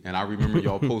see it, and I remember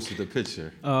y'all posted the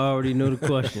picture. I already know the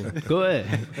question. Go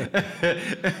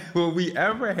ahead. Will we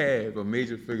ever have a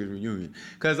Major Figures reunion?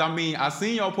 Because, I mean, I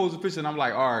seen y'all post the picture, and I'm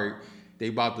like, all right, they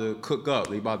about to cook up.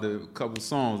 They about to couple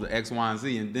songs, the X, Y, and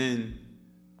Z, and then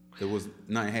there was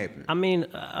nothing happened. I mean,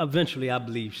 eventually I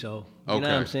believe so. You know what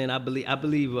I'm saying? I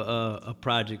believe a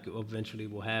project eventually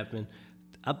will happen.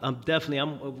 I'm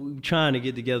trying to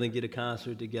get together and get a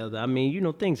concert together. I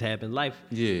mean, things happen. Life,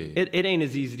 it ain't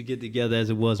as easy to get together as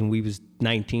it was when we was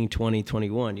 19, 20,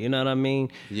 21. You know what I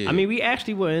mean? Yeah. I mean, we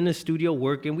actually were in the studio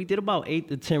working. We did about 8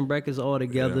 to 10 records all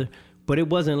together, but it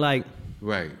wasn't like,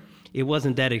 right. It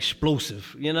wasn't that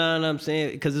explosive. You know what I'm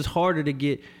saying? Because it's harder to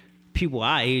get people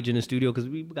our age in the studio, because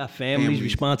we got families,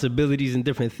 responsibilities, and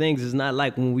different things. It's not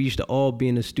like when we used to all be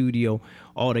in the studio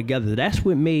all together. That's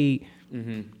what made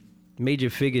Major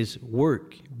Figures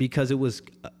work, because it was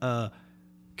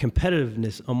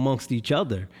competitiveness amongst each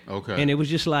other. Okay. And it was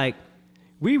just like,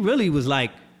 we really was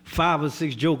like 5 or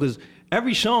 6 jokers.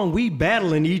 Every song we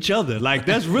battling each other. Like,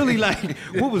 that's really like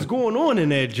what was going on in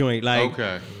that joint. Like,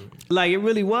 like, it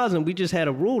really wasn't. We just had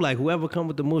a rule, like, whoever come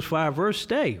with the most fire verse,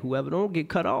 stay. Whoever don't get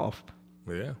cut off.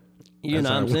 Yeah. You know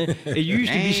what I'm saying? It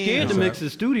used to be scared to mix a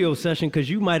studio session because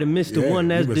you might have missed the one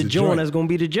that's the joint that's going to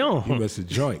be the joint. You missed the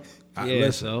joint.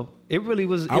 So it really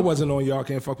was. I wasn't on Y'all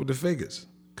Can't Fuck With The Figures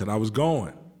because I was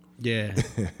going. Yeah.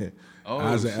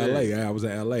 I was in L.A. Yeah, I was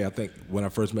in L.A. I think when I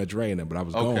first met Dre and them, but I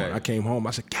was going. I came home.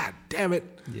 I said, God damn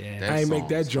it. Yeah. I ain't make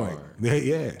that joint.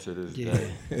 Yeah. To this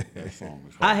day, that song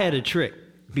is hard. I had a trick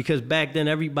because back then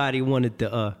everybody wanted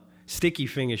the Sticky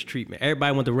Fingers treatment.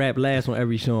 Everybody wanted to rap last on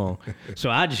every song.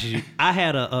 So I think I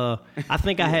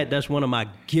had, that's one of my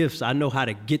gifts. I know how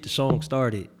to get the song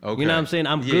started. Okay. You know what I'm saying?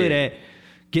 I'm good at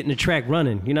getting the track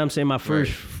running. You know what I'm saying? My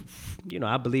first,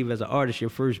 I believe as an artist, your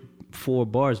first 4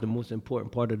 bars the most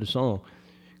important part of the song.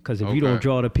 Because if you don't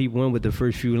draw the people in with the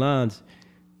first few lines,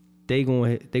 they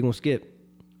gonna skip.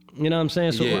 You know what I'm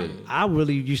saying? So I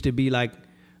really used to be like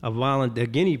a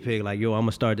guinea pig, like, yo, I'm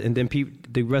gonna start. And then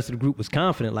the rest of the group was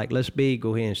confident, like, let's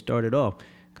go ahead and start it off.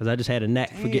 Because I just had a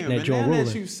knack for getting that joint rolling.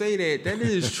 Now that you say that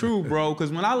is true, bro.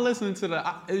 Because when I listen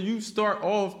to you start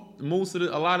off a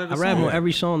lot of the songs. I rap on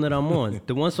every song that I'm on.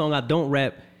 The one song I don't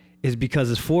rap is because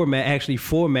it's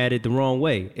formatted the wrong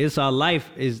way. It's Our Life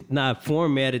is not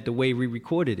formatted the way we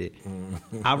recorded it.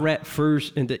 I rap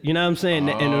first, and you know what I'm saying?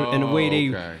 And the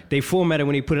way they formatted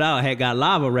when they put it out, I had got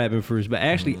Lava rapping first, but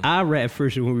actually I rap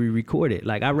first when we record it.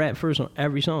 Like, I rap first on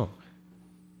every song.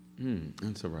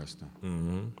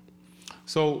 Interesting.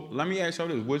 So let me ask y'all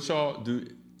this: what y'all do?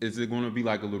 Is it going to be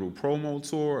like a little promo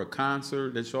tour, a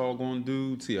concert that y'all going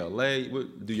to do to LA?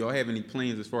 Do y'all have any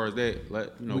plans as far as that?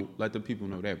 Let the people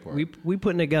know that part. We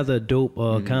putting together a dope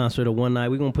concert of one night.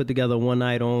 We're going to put together one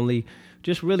night only.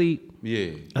 Just really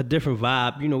a different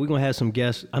vibe. We're going to have some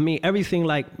guests. I mean, everything,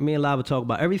 like me and Lava talk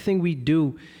about, everything we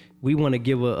do, we want to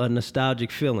give a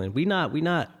nostalgic feeling. We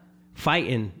not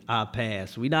fighting our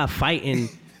past. We not fighting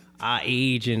our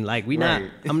age, and like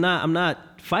I'm not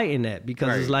fighting that,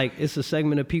 because it's like, it's a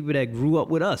segment of people that grew up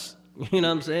with us. You know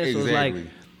what I'm saying? So it's like,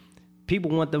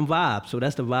 people want them vibes. So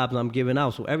that's the vibes I'm giving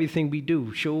out. So everything we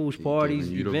do, shows,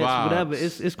 parties, events, whatever,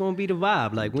 it's gonna be the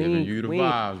vibe. Like, we ain't you the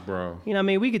vibes, bro. You know what I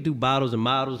mean? We could do bottles and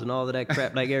models and all of that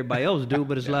crap like everybody else do,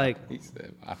 but it's like,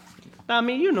 I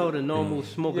mean, the normal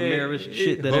smoke and mirrors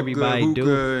shit that everybody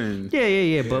do.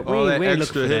 Yeah. But we ain't looking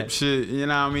for that shit. You know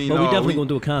what I mean? But we definitely gonna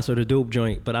do a concert, a dope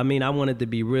joint. But I mean, I want it to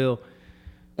be real.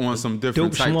 On some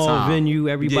different dope type small time. Venue,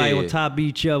 everybody on top of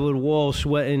each other, the walls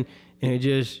sweating, and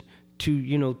just two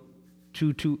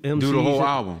MCs. Do the whole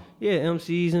album. Yeah,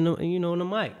 MCs and the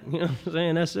mic. You know what I'm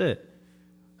saying? That's it.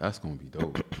 That's gonna be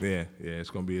dope. Yeah, it's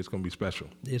gonna be special.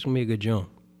 It's gonna be a good jump.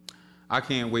 I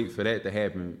can't wait for that to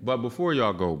happen. But before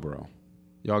y'all go, bro,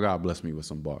 y'all gotta bless me with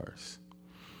some bars.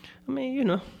 I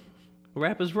mean,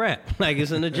 rappers rap. Like,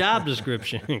 it's in the job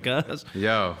description, cuz.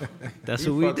 Yo. That's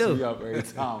what we do. Me up every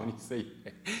time when you say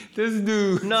that. This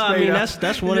dude. No, I mean,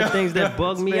 that's one of the things that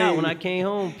bugged me out when I came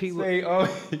home. People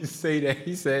say that.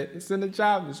 He said it's in the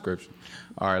job description.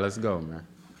 All right, let's go, man.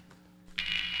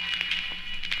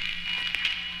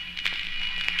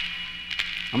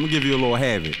 I'm gonna give you a little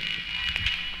Havoc.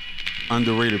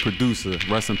 Underrated producer.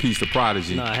 Rest in peace to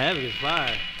Prodigy. Nah, Havoc is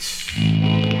fire.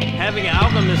 Havoc and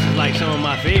Alchemist is like some of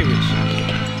my favorites.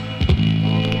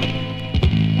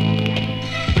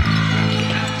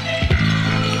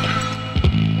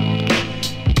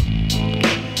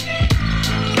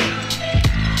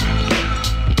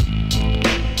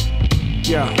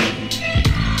 Yeah.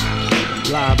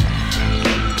 Live.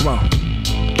 Come on.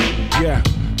 Yeah.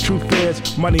 Truth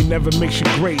is, money never makes you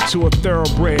great. To a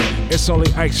thoroughbred, it's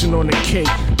only icing on the cake.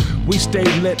 We stay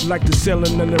lit like the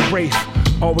ceiling in the Wraith.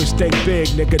 Always think big,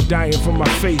 nigga, dying for my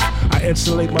faith. I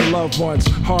insulate my loved ones,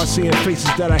 hard seeing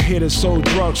faces that I hid and sold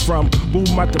drugs from. Move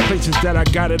them out the places that I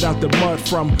got it out the mud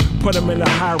from. Put them in a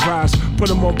high rise, put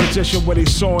them on position where they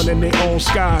soaring in their own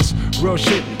skies. Real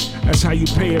shit, that's how you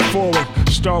pay it forward.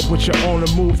 Start with your own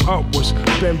and move upwards.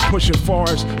 Been pushing far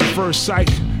as the first sight.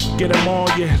 Get them all,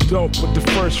 yeah, dope with the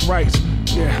first rights.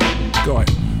 Yeah, go ahead.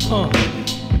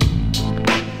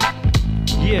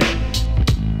 Yeah.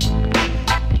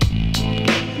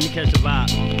 Let me catch the vibe.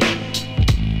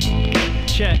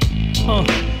 Check.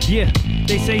 Yeah.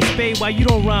 They say Spade, why you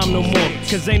don't rhyme no more?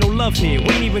 Cause ain't no love here. We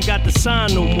ain't even got the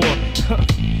sign no more.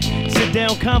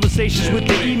 sit-down conversations with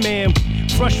the E-man.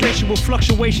 Frustration with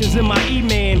fluctuations in my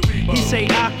E-man. He say,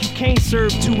 you can't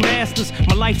serve two masters.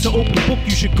 My life's an open book,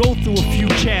 you should go through a few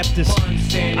chapters.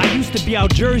 I used to be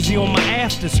out Jersey on my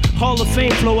afters. Hall of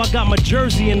Fame flow, I got my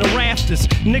jersey in the rafters.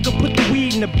 Nigga, put the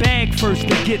weed in the bag first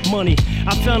to get money.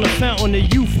 I found a fountain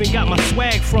of youth and got my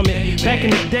swag from it. Back in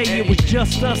the day, it was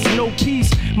just us, no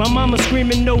peace. My mama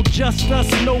screaming, no, just us,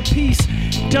 no peace.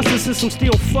 Justice system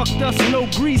still fucked us, no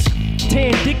grease.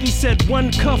 Tan Dickey said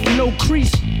one cuff, no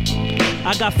crease.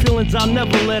 I got feelings I'll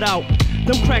never let out.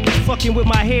 Them crackers fucking with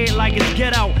my head like it's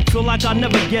Get Out. Feel like I'll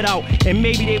never get out, and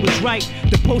maybe they was right.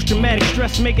 The post-traumatic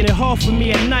stress making it hard for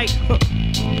me at night.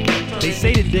 They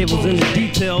say the devil's in the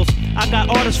details. I got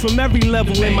artists from every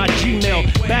level in my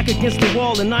Gmail. Back against the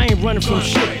wall and I ain't running from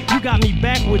shit. You got me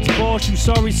backwards, boss, you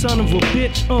sorry son of a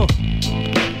bitch.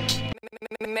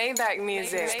 Maybach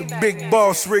music. It's the big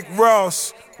boss, Rick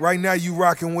Ross. Right now you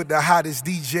rocking with the hottest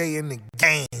DJ in the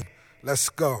game. Let's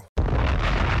go.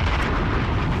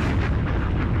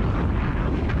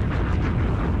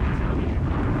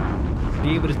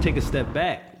 Be able to take a step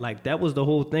back. Like, that was the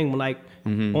whole thing. Like,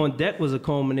 On Deck was a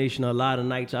culmination of a lot of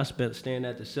nights I spent staring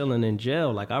at the ceiling in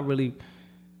jail. Like, I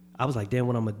was like, damn,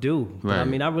 what I'm gonna do? Right. But I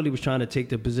mean, I really was trying to take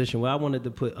the position where I wanted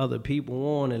to put other people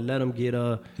on and let them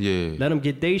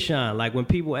get they shine. Like, when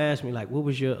people ask me, like, what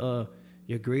was your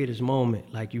greatest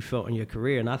moment, like, you felt in your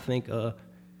career? And I think,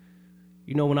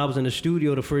 when I was in the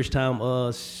studio the first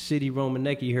time City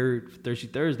Romanecki heard Thirsty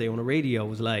Thursday on the radio,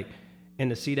 was like, and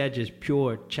to see that just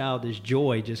pure childish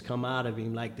joy just come out of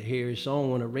him, like to hear his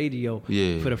song on the radio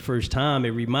for the first time, it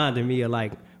reminded me of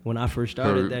like when I first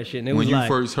started that shit. And it when was you like,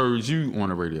 first heard you on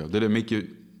the radio, did it make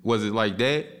you, was it like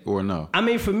that or no? I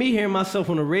mean, for me, hearing myself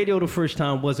on the radio the first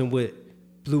time wasn't what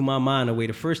blew my mind away.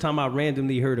 The first time I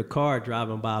randomly heard a car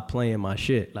driving by playing my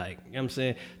shit, like, you know what I'm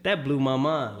saying? That blew my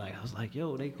mind. Like, I was like,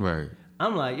 yo, Right.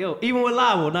 I'm like, yo, even with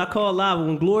Lava, when I called Lava,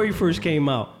 when Glory first came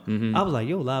out, I was like,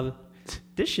 yo, Lava,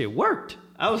 this shit worked.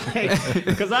 I was like,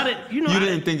 because I didn't, You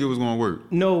didn't think it was going to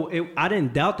work? No, I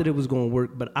didn't doubt that it was going to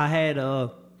work, but I had, I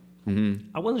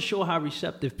wasn't sure how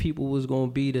receptive people was going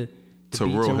to be to beats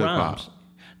real and hip-hop. rhymes.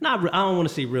 I don't want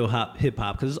to say real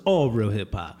hip-hop, because it's all real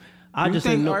hip-hop. You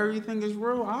think everything is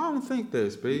real? I don't think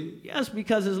this, babe. Yes,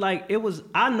 because it's like,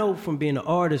 I know from being an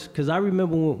artist, because I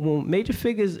remember when Major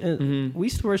Figures, we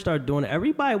first started doing it,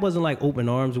 everybody wasn't like open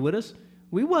arms with us.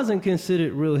 We wasn't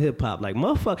considered real hip-hop. Like,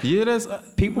 motherfucker. Yeah, that's...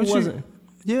 people wasn't...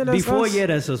 Yeah, that's before us. Yeah,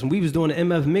 that's us. When we was doing the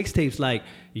MF mixtapes, like,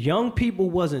 young people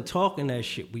wasn't talking that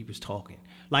shit we was talking.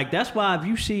 Like, that's why if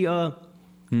you see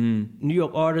New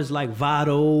York artists like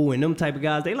Vado and them type of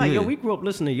guys, they like, yo, we grew up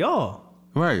listening to y'all.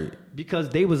 Right. Because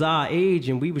they was our age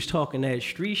and we was talking that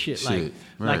street shit.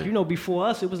 Like, before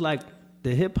us, it was like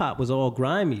the hip hop was all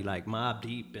grimy, like Mobb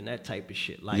Deep and that type of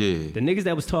shit. Like, the niggas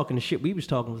that was talking the shit we was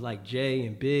talking was like Jay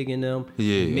and Big and them.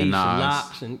 Yeah, and Mason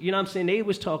Locks and, you know what I'm saying? They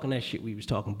was talking that shit we was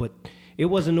talking, but it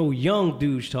wasn't no young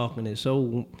dudes talking it.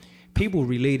 So people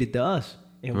related to us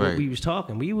and what we was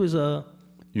talking. We was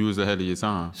You was ahead of your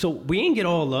time. So we didn't get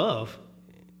all love.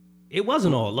 It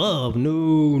wasn't all love.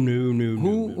 No.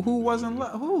 Who wasn't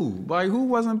who? Like, who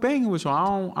wasn't banging with you?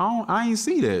 I ain't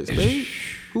see that, babe.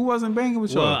 Who wasn't banging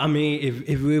with you? Well, I mean, if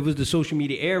it was the social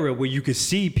media era where you could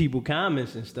see people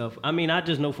comments and stuff, I mean, I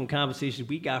just know from conversations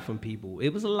we got from people, it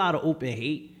was a lot of open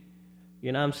hate.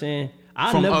 You know what I'm saying?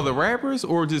 From other rappers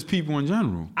or just people in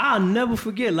general? I'll never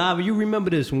forget, Lava. You remember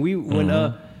this when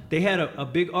they had a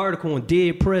big article on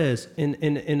Dead Prez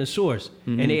in the Source,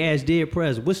 and they asked Dead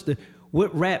Prez,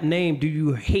 what rap name do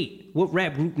you hate? What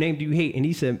rap group name do you hate? And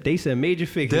they said Major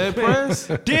Figures. Dead Prez?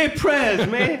 Dead Prez,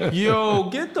 man. Yo,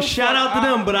 get the shout out to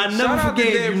them, but I never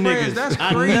forgave you niggas. That's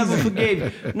crazy. I never forgave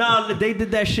you. No, they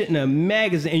did that shit in a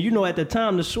magazine. And you know, at the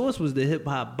time, the Source was the hip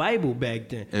hop Bible back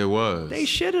then. It was. They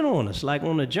shitted on us. Like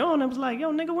on the John, I was like,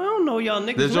 yo, nigga, we don't know y'all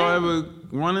niggas. Did y'all ever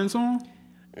run into them?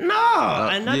 No,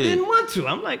 and I didn't want to.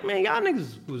 I'm like, man, y'all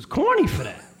niggas was corny for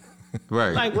that.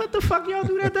 Right. Like, what the fuck y'all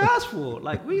do that to us for?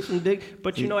 Like, we some dick.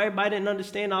 But, you know, everybody didn't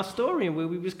understand our story and where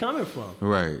we was coming from.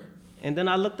 Right. And then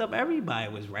I looked up,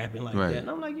 everybody was rapping like that. And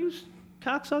I'm like, you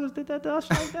cocksuckers did that to us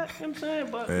like that? You know what I'm saying?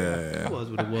 But it was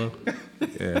what it was.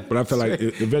 Yeah, but I feel like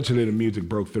eventually the music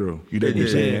broke through. You know what I'm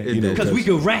saying? Because we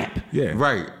could rap. Yeah.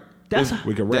 Right.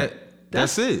 We could rap.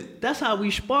 That's it. That's how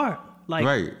we spark.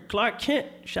 Like, Clark Kent,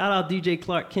 shout out DJ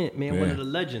Clark Kent, man, one of the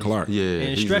legends. Clark. Yeah.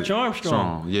 And Stretch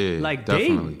Armstrong. Yeah, like,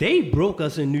 definitely. they broke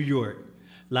us in New York.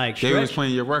 Like, they was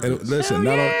playing your records. Listen,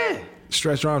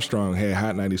 Stretch Armstrong had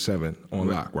Hot 97 on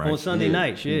lock, right? On Sunday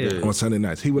nights, On Sunday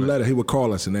nights. He would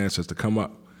call us and ask us to come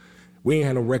up. We ain't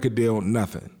had no record deal,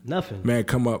 nothing. Nothing. Man,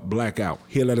 come up, black out.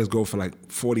 He'll let us go for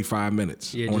like 45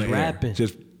 minutes. Yeah, on just the rapping. Air.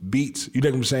 Just beats. You know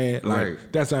what I'm saying?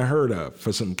 Like that's unheard of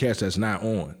for some cats that's not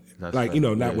on. That's like,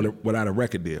 not without a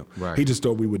record deal. Right. He just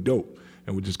thought we were dope.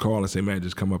 And we just call and say, man,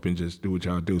 just come up and just do what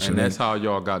y'all do. So and that's how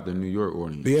y'all got the New York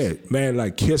audience. Yeah, man,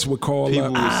 like Kiss would call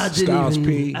up, Styles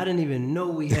P. I didn't even know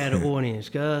we had an audience,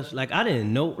 cuz. Like, I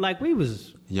didn't know. Like, we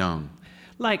was... young.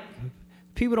 Like,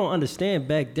 people don't understand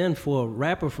back then for a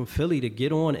rapper from Philly to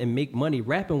get on and make money,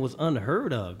 rapping was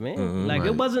unheard of, man.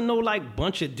 It wasn't no, like,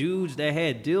 bunch of dudes that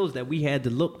had deals that we had to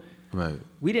look... Right.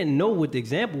 We didn't know what the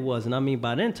example was. And I mean,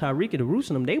 by then, Tyreek and the Roots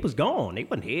and them, they was gone. They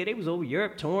wasn't here. They was over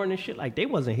Europe touring and shit. Like, they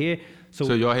wasn't here.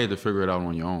 So y'all had to figure it out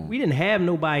on your own. We didn't have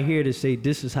nobody here to say,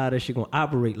 this is how that shit gonna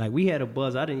operate. Like, we had a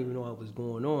buzz. I didn't even know what was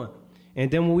going on.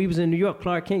 And then when we was in New York,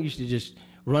 Clark Kent used to just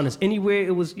run us anywhere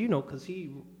it was, because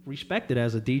he respected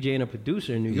as a DJ and a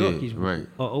producer in New York. He's an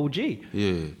OG.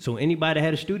 Yeah. So anybody that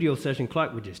had a studio session,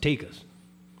 Clark would just take us.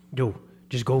 Yo,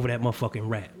 just go over that motherfucking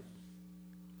rap.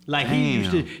 Like, he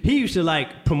used to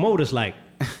like promote us like,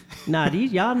 nah,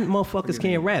 these y'all motherfuckers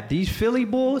can't rap. These Philly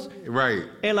boys. Right.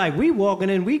 And like, we walking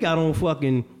in, we got on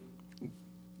fucking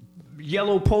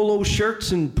yellow polo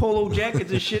shirts and polo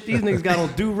jackets and shit. These niggas got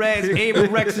on do-rags,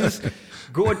 Amerexes,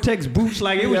 Gore-Tex boots.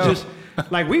 Like, it was just,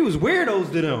 like, we was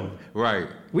weirdos to them. Right.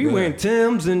 We wearing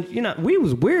Timbs and, we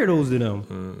was weirdos to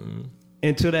them.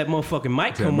 Until that motherfucking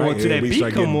mic come on, till that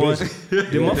beat come on, the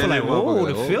motherfucker like, whoa,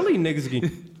 the Philly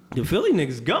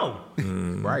niggas go.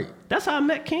 Right. That's how I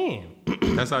met Cam.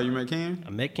 That's how you met Cam? I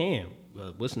met Cam.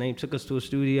 What's name took us to a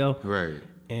studio. Right.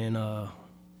 And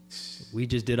we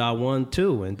just did our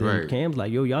 1-2. And then Cam's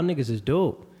like, yo, y'all niggas is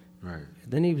dope. Right.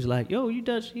 And then he was like, yo, he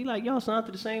like, y'all signed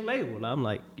to the same label. I'm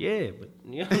like, yeah, but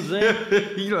you know what I'm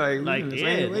saying? He like the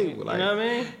same label. Like, you know what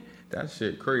I mean? That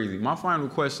shit crazy. My final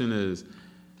question is,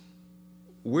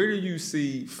 where do you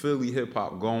see Philly hip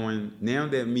hop going now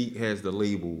that Meek has the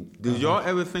label? Did y'all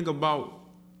ever think about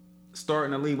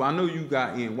starting a label? I know you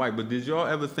got Ian White, but did y'all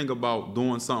ever think about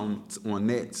doing something on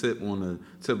that tip, on the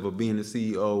tip of being the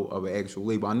CEO of an actual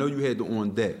label? I know you had the On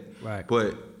Deck, right?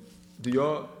 But do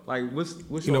y'all like what's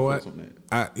your thoughts on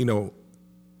that?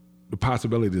 The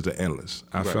possibilities are endless.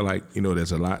 I feel like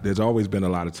there's always been a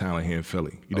lot of talent here in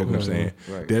Philly. You know what I'm saying?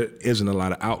 Right. There isn't a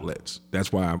lot of outlets.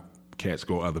 That's why cats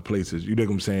go other places. You know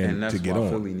what I'm saying? And that's to get why on.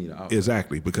 Philly need an outlet.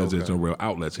 Exactly, because there's no real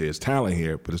outlets here. There's talent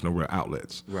here, but there's no real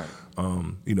outlets. Right.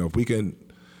 If we can,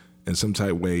 in some type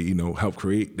of way, help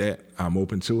create that, I'm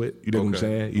open to it. You know what I'm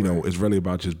saying? It's really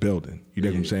about just building. You know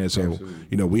what I'm saying? So,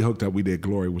 absolutely. We hooked up. We did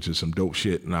Glory, which is some dope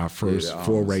shit, in our first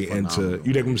foray into.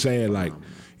 You know what I'm saying? Like,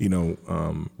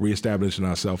 reestablishing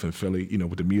ourselves in Philly.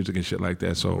 With the music and shit like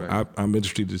that. So I'm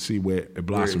interested to see where it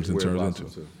blossoms and turns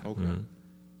into. Okay. Mm-hmm.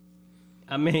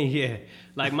 I mean,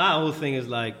 like, my whole thing is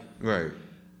like, right.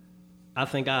 I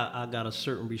think I got a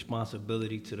certain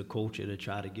responsibility to the culture to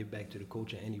try to give back to the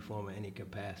culture in any form or any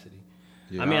capacity.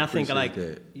 Yeah, I mean, I think like,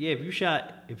 that. If you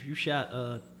shot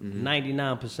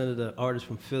 99% of the artists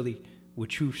from Philly with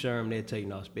Truth Serum, they'll tell you,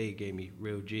 no, Spade gave me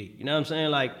real G. You know what I'm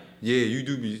saying? Like, yeah, you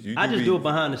do. I just do it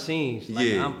behind the scenes.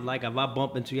 Like, I'm like, if I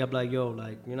bump into you, I'm like, yo,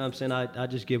 like, you know what I'm saying? I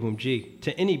just give them G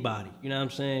to anybody. You know what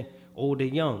I'm saying? Old or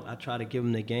young, I try to give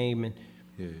them the game. And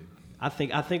I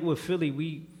think with Philly,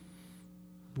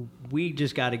 we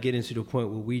just got to get into the point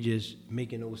where we just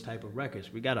making those type of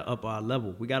records. We got to up our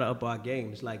level. We got to up our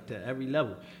game. It's like to every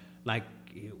level. Like,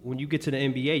 when you get to the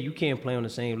NBA, you can't play on the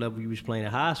same level you was playing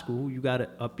in high school. You got to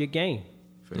up your game.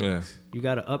 Yeah. You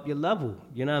got to up your level.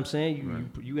 You know what I'm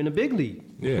saying? You in the big league.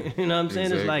 Yeah. You know what I'm saying?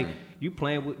 Exactly. It's like you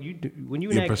playing with you when you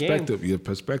in that game. Your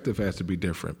perspective has to be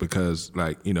different because,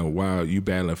 like, while you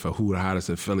battling for who the hottest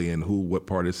in Philly and what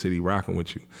part of the city rocking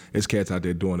with you, it's cats out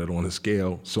there doing it on a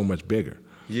scale so much bigger.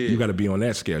 Yeah. You got to be on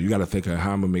that scale. You got to think of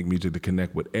how I'm gonna make music to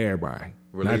connect with everybody.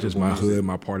 Not just my hood,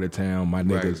 my part of town, my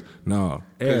niggas. Right. No,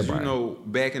 everybody. Because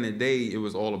back in the day, it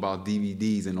was all about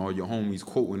DVDs and all your homies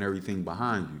quoting everything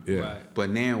behind you. Yeah. Right. But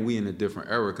now we in a different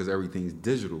era because everything's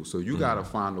digital. So you got to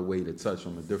find a way to touch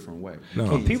them a different way. No.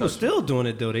 But people still doing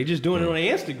it, though. They just doing it on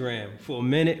their Instagram for a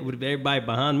minute with everybody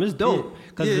behind them. It's dope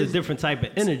because it's a different type of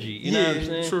energy. You know what I'm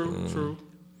saying? True.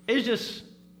 It's just,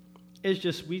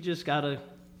 we just got to,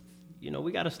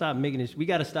 we got to stop making this. We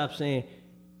got to stop saying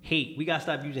hate. We got to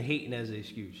stop using hating as an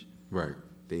excuse. Right.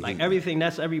 Like everything,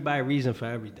 that's everybody's reason for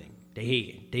everything. They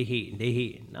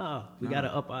hating. No, we got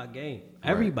to up our game.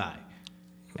 Everybody.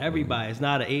 Everybody. It's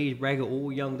not an age bracket,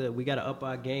 old, young. We got to up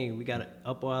our game. We got to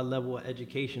up our level of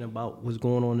education about what's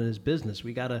going on in this business.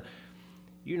 We got to,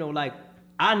 like,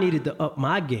 I needed to up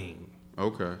my game.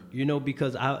 Okay.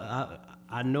 Because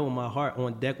I know my heart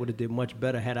On Deck would have did much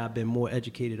better had I been more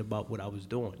educated about what I was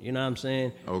doing. You know what I'm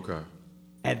saying? Okay.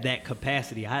 at that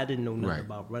capacity. I didn't know nothing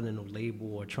about running no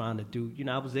label or trying to do,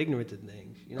 I was ignorant to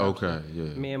things. You know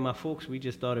Me and my folks, we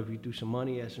just thought if we do some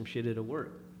money at some shit, it'll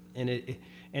work. And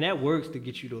and that works to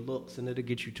get you the looks and it'll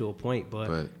get you to a point,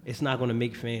 but it's not going to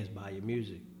make fans buy your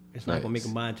music. It's not going to make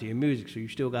them buy into your music, so you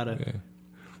still got to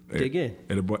dig in.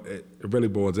 It really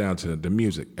boils down to the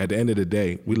music. At the end of the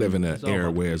day, we live in an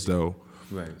era where as though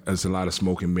there's a lot of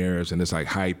smoke and mirrors and it's like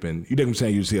hype. And you know what I'm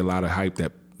saying? You see a lot of hype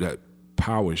that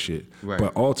power shit.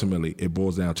 But ultimately, it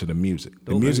boils down to the music.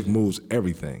 The music moves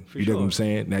everything. You know what I'm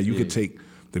saying? Now, you could take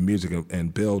the music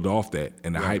and build off that,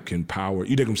 and the hype can power,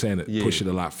 you know what I'm saying, push it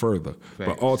a lot further.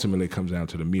 But ultimately, it comes down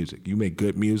to the music. You make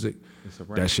good music,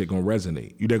 that shit gonna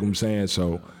resonate. You know what I'm saying?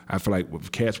 So I feel like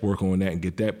if cats work on that and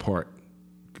get that part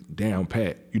down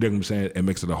pat, you know what I'm saying, it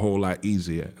makes it a whole lot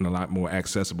easier and a lot more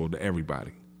accessible to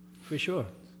everybody. For sure.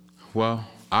 Well,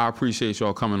 I appreciate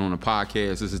y'all coming on the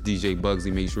podcast. This is DJ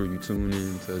Bugsy. Make sure you tune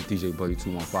in to DJ Bugsy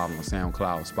 215 on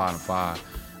SoundCloud, Spotify,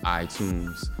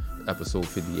 iTunes, episode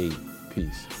 58.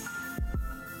 Peace.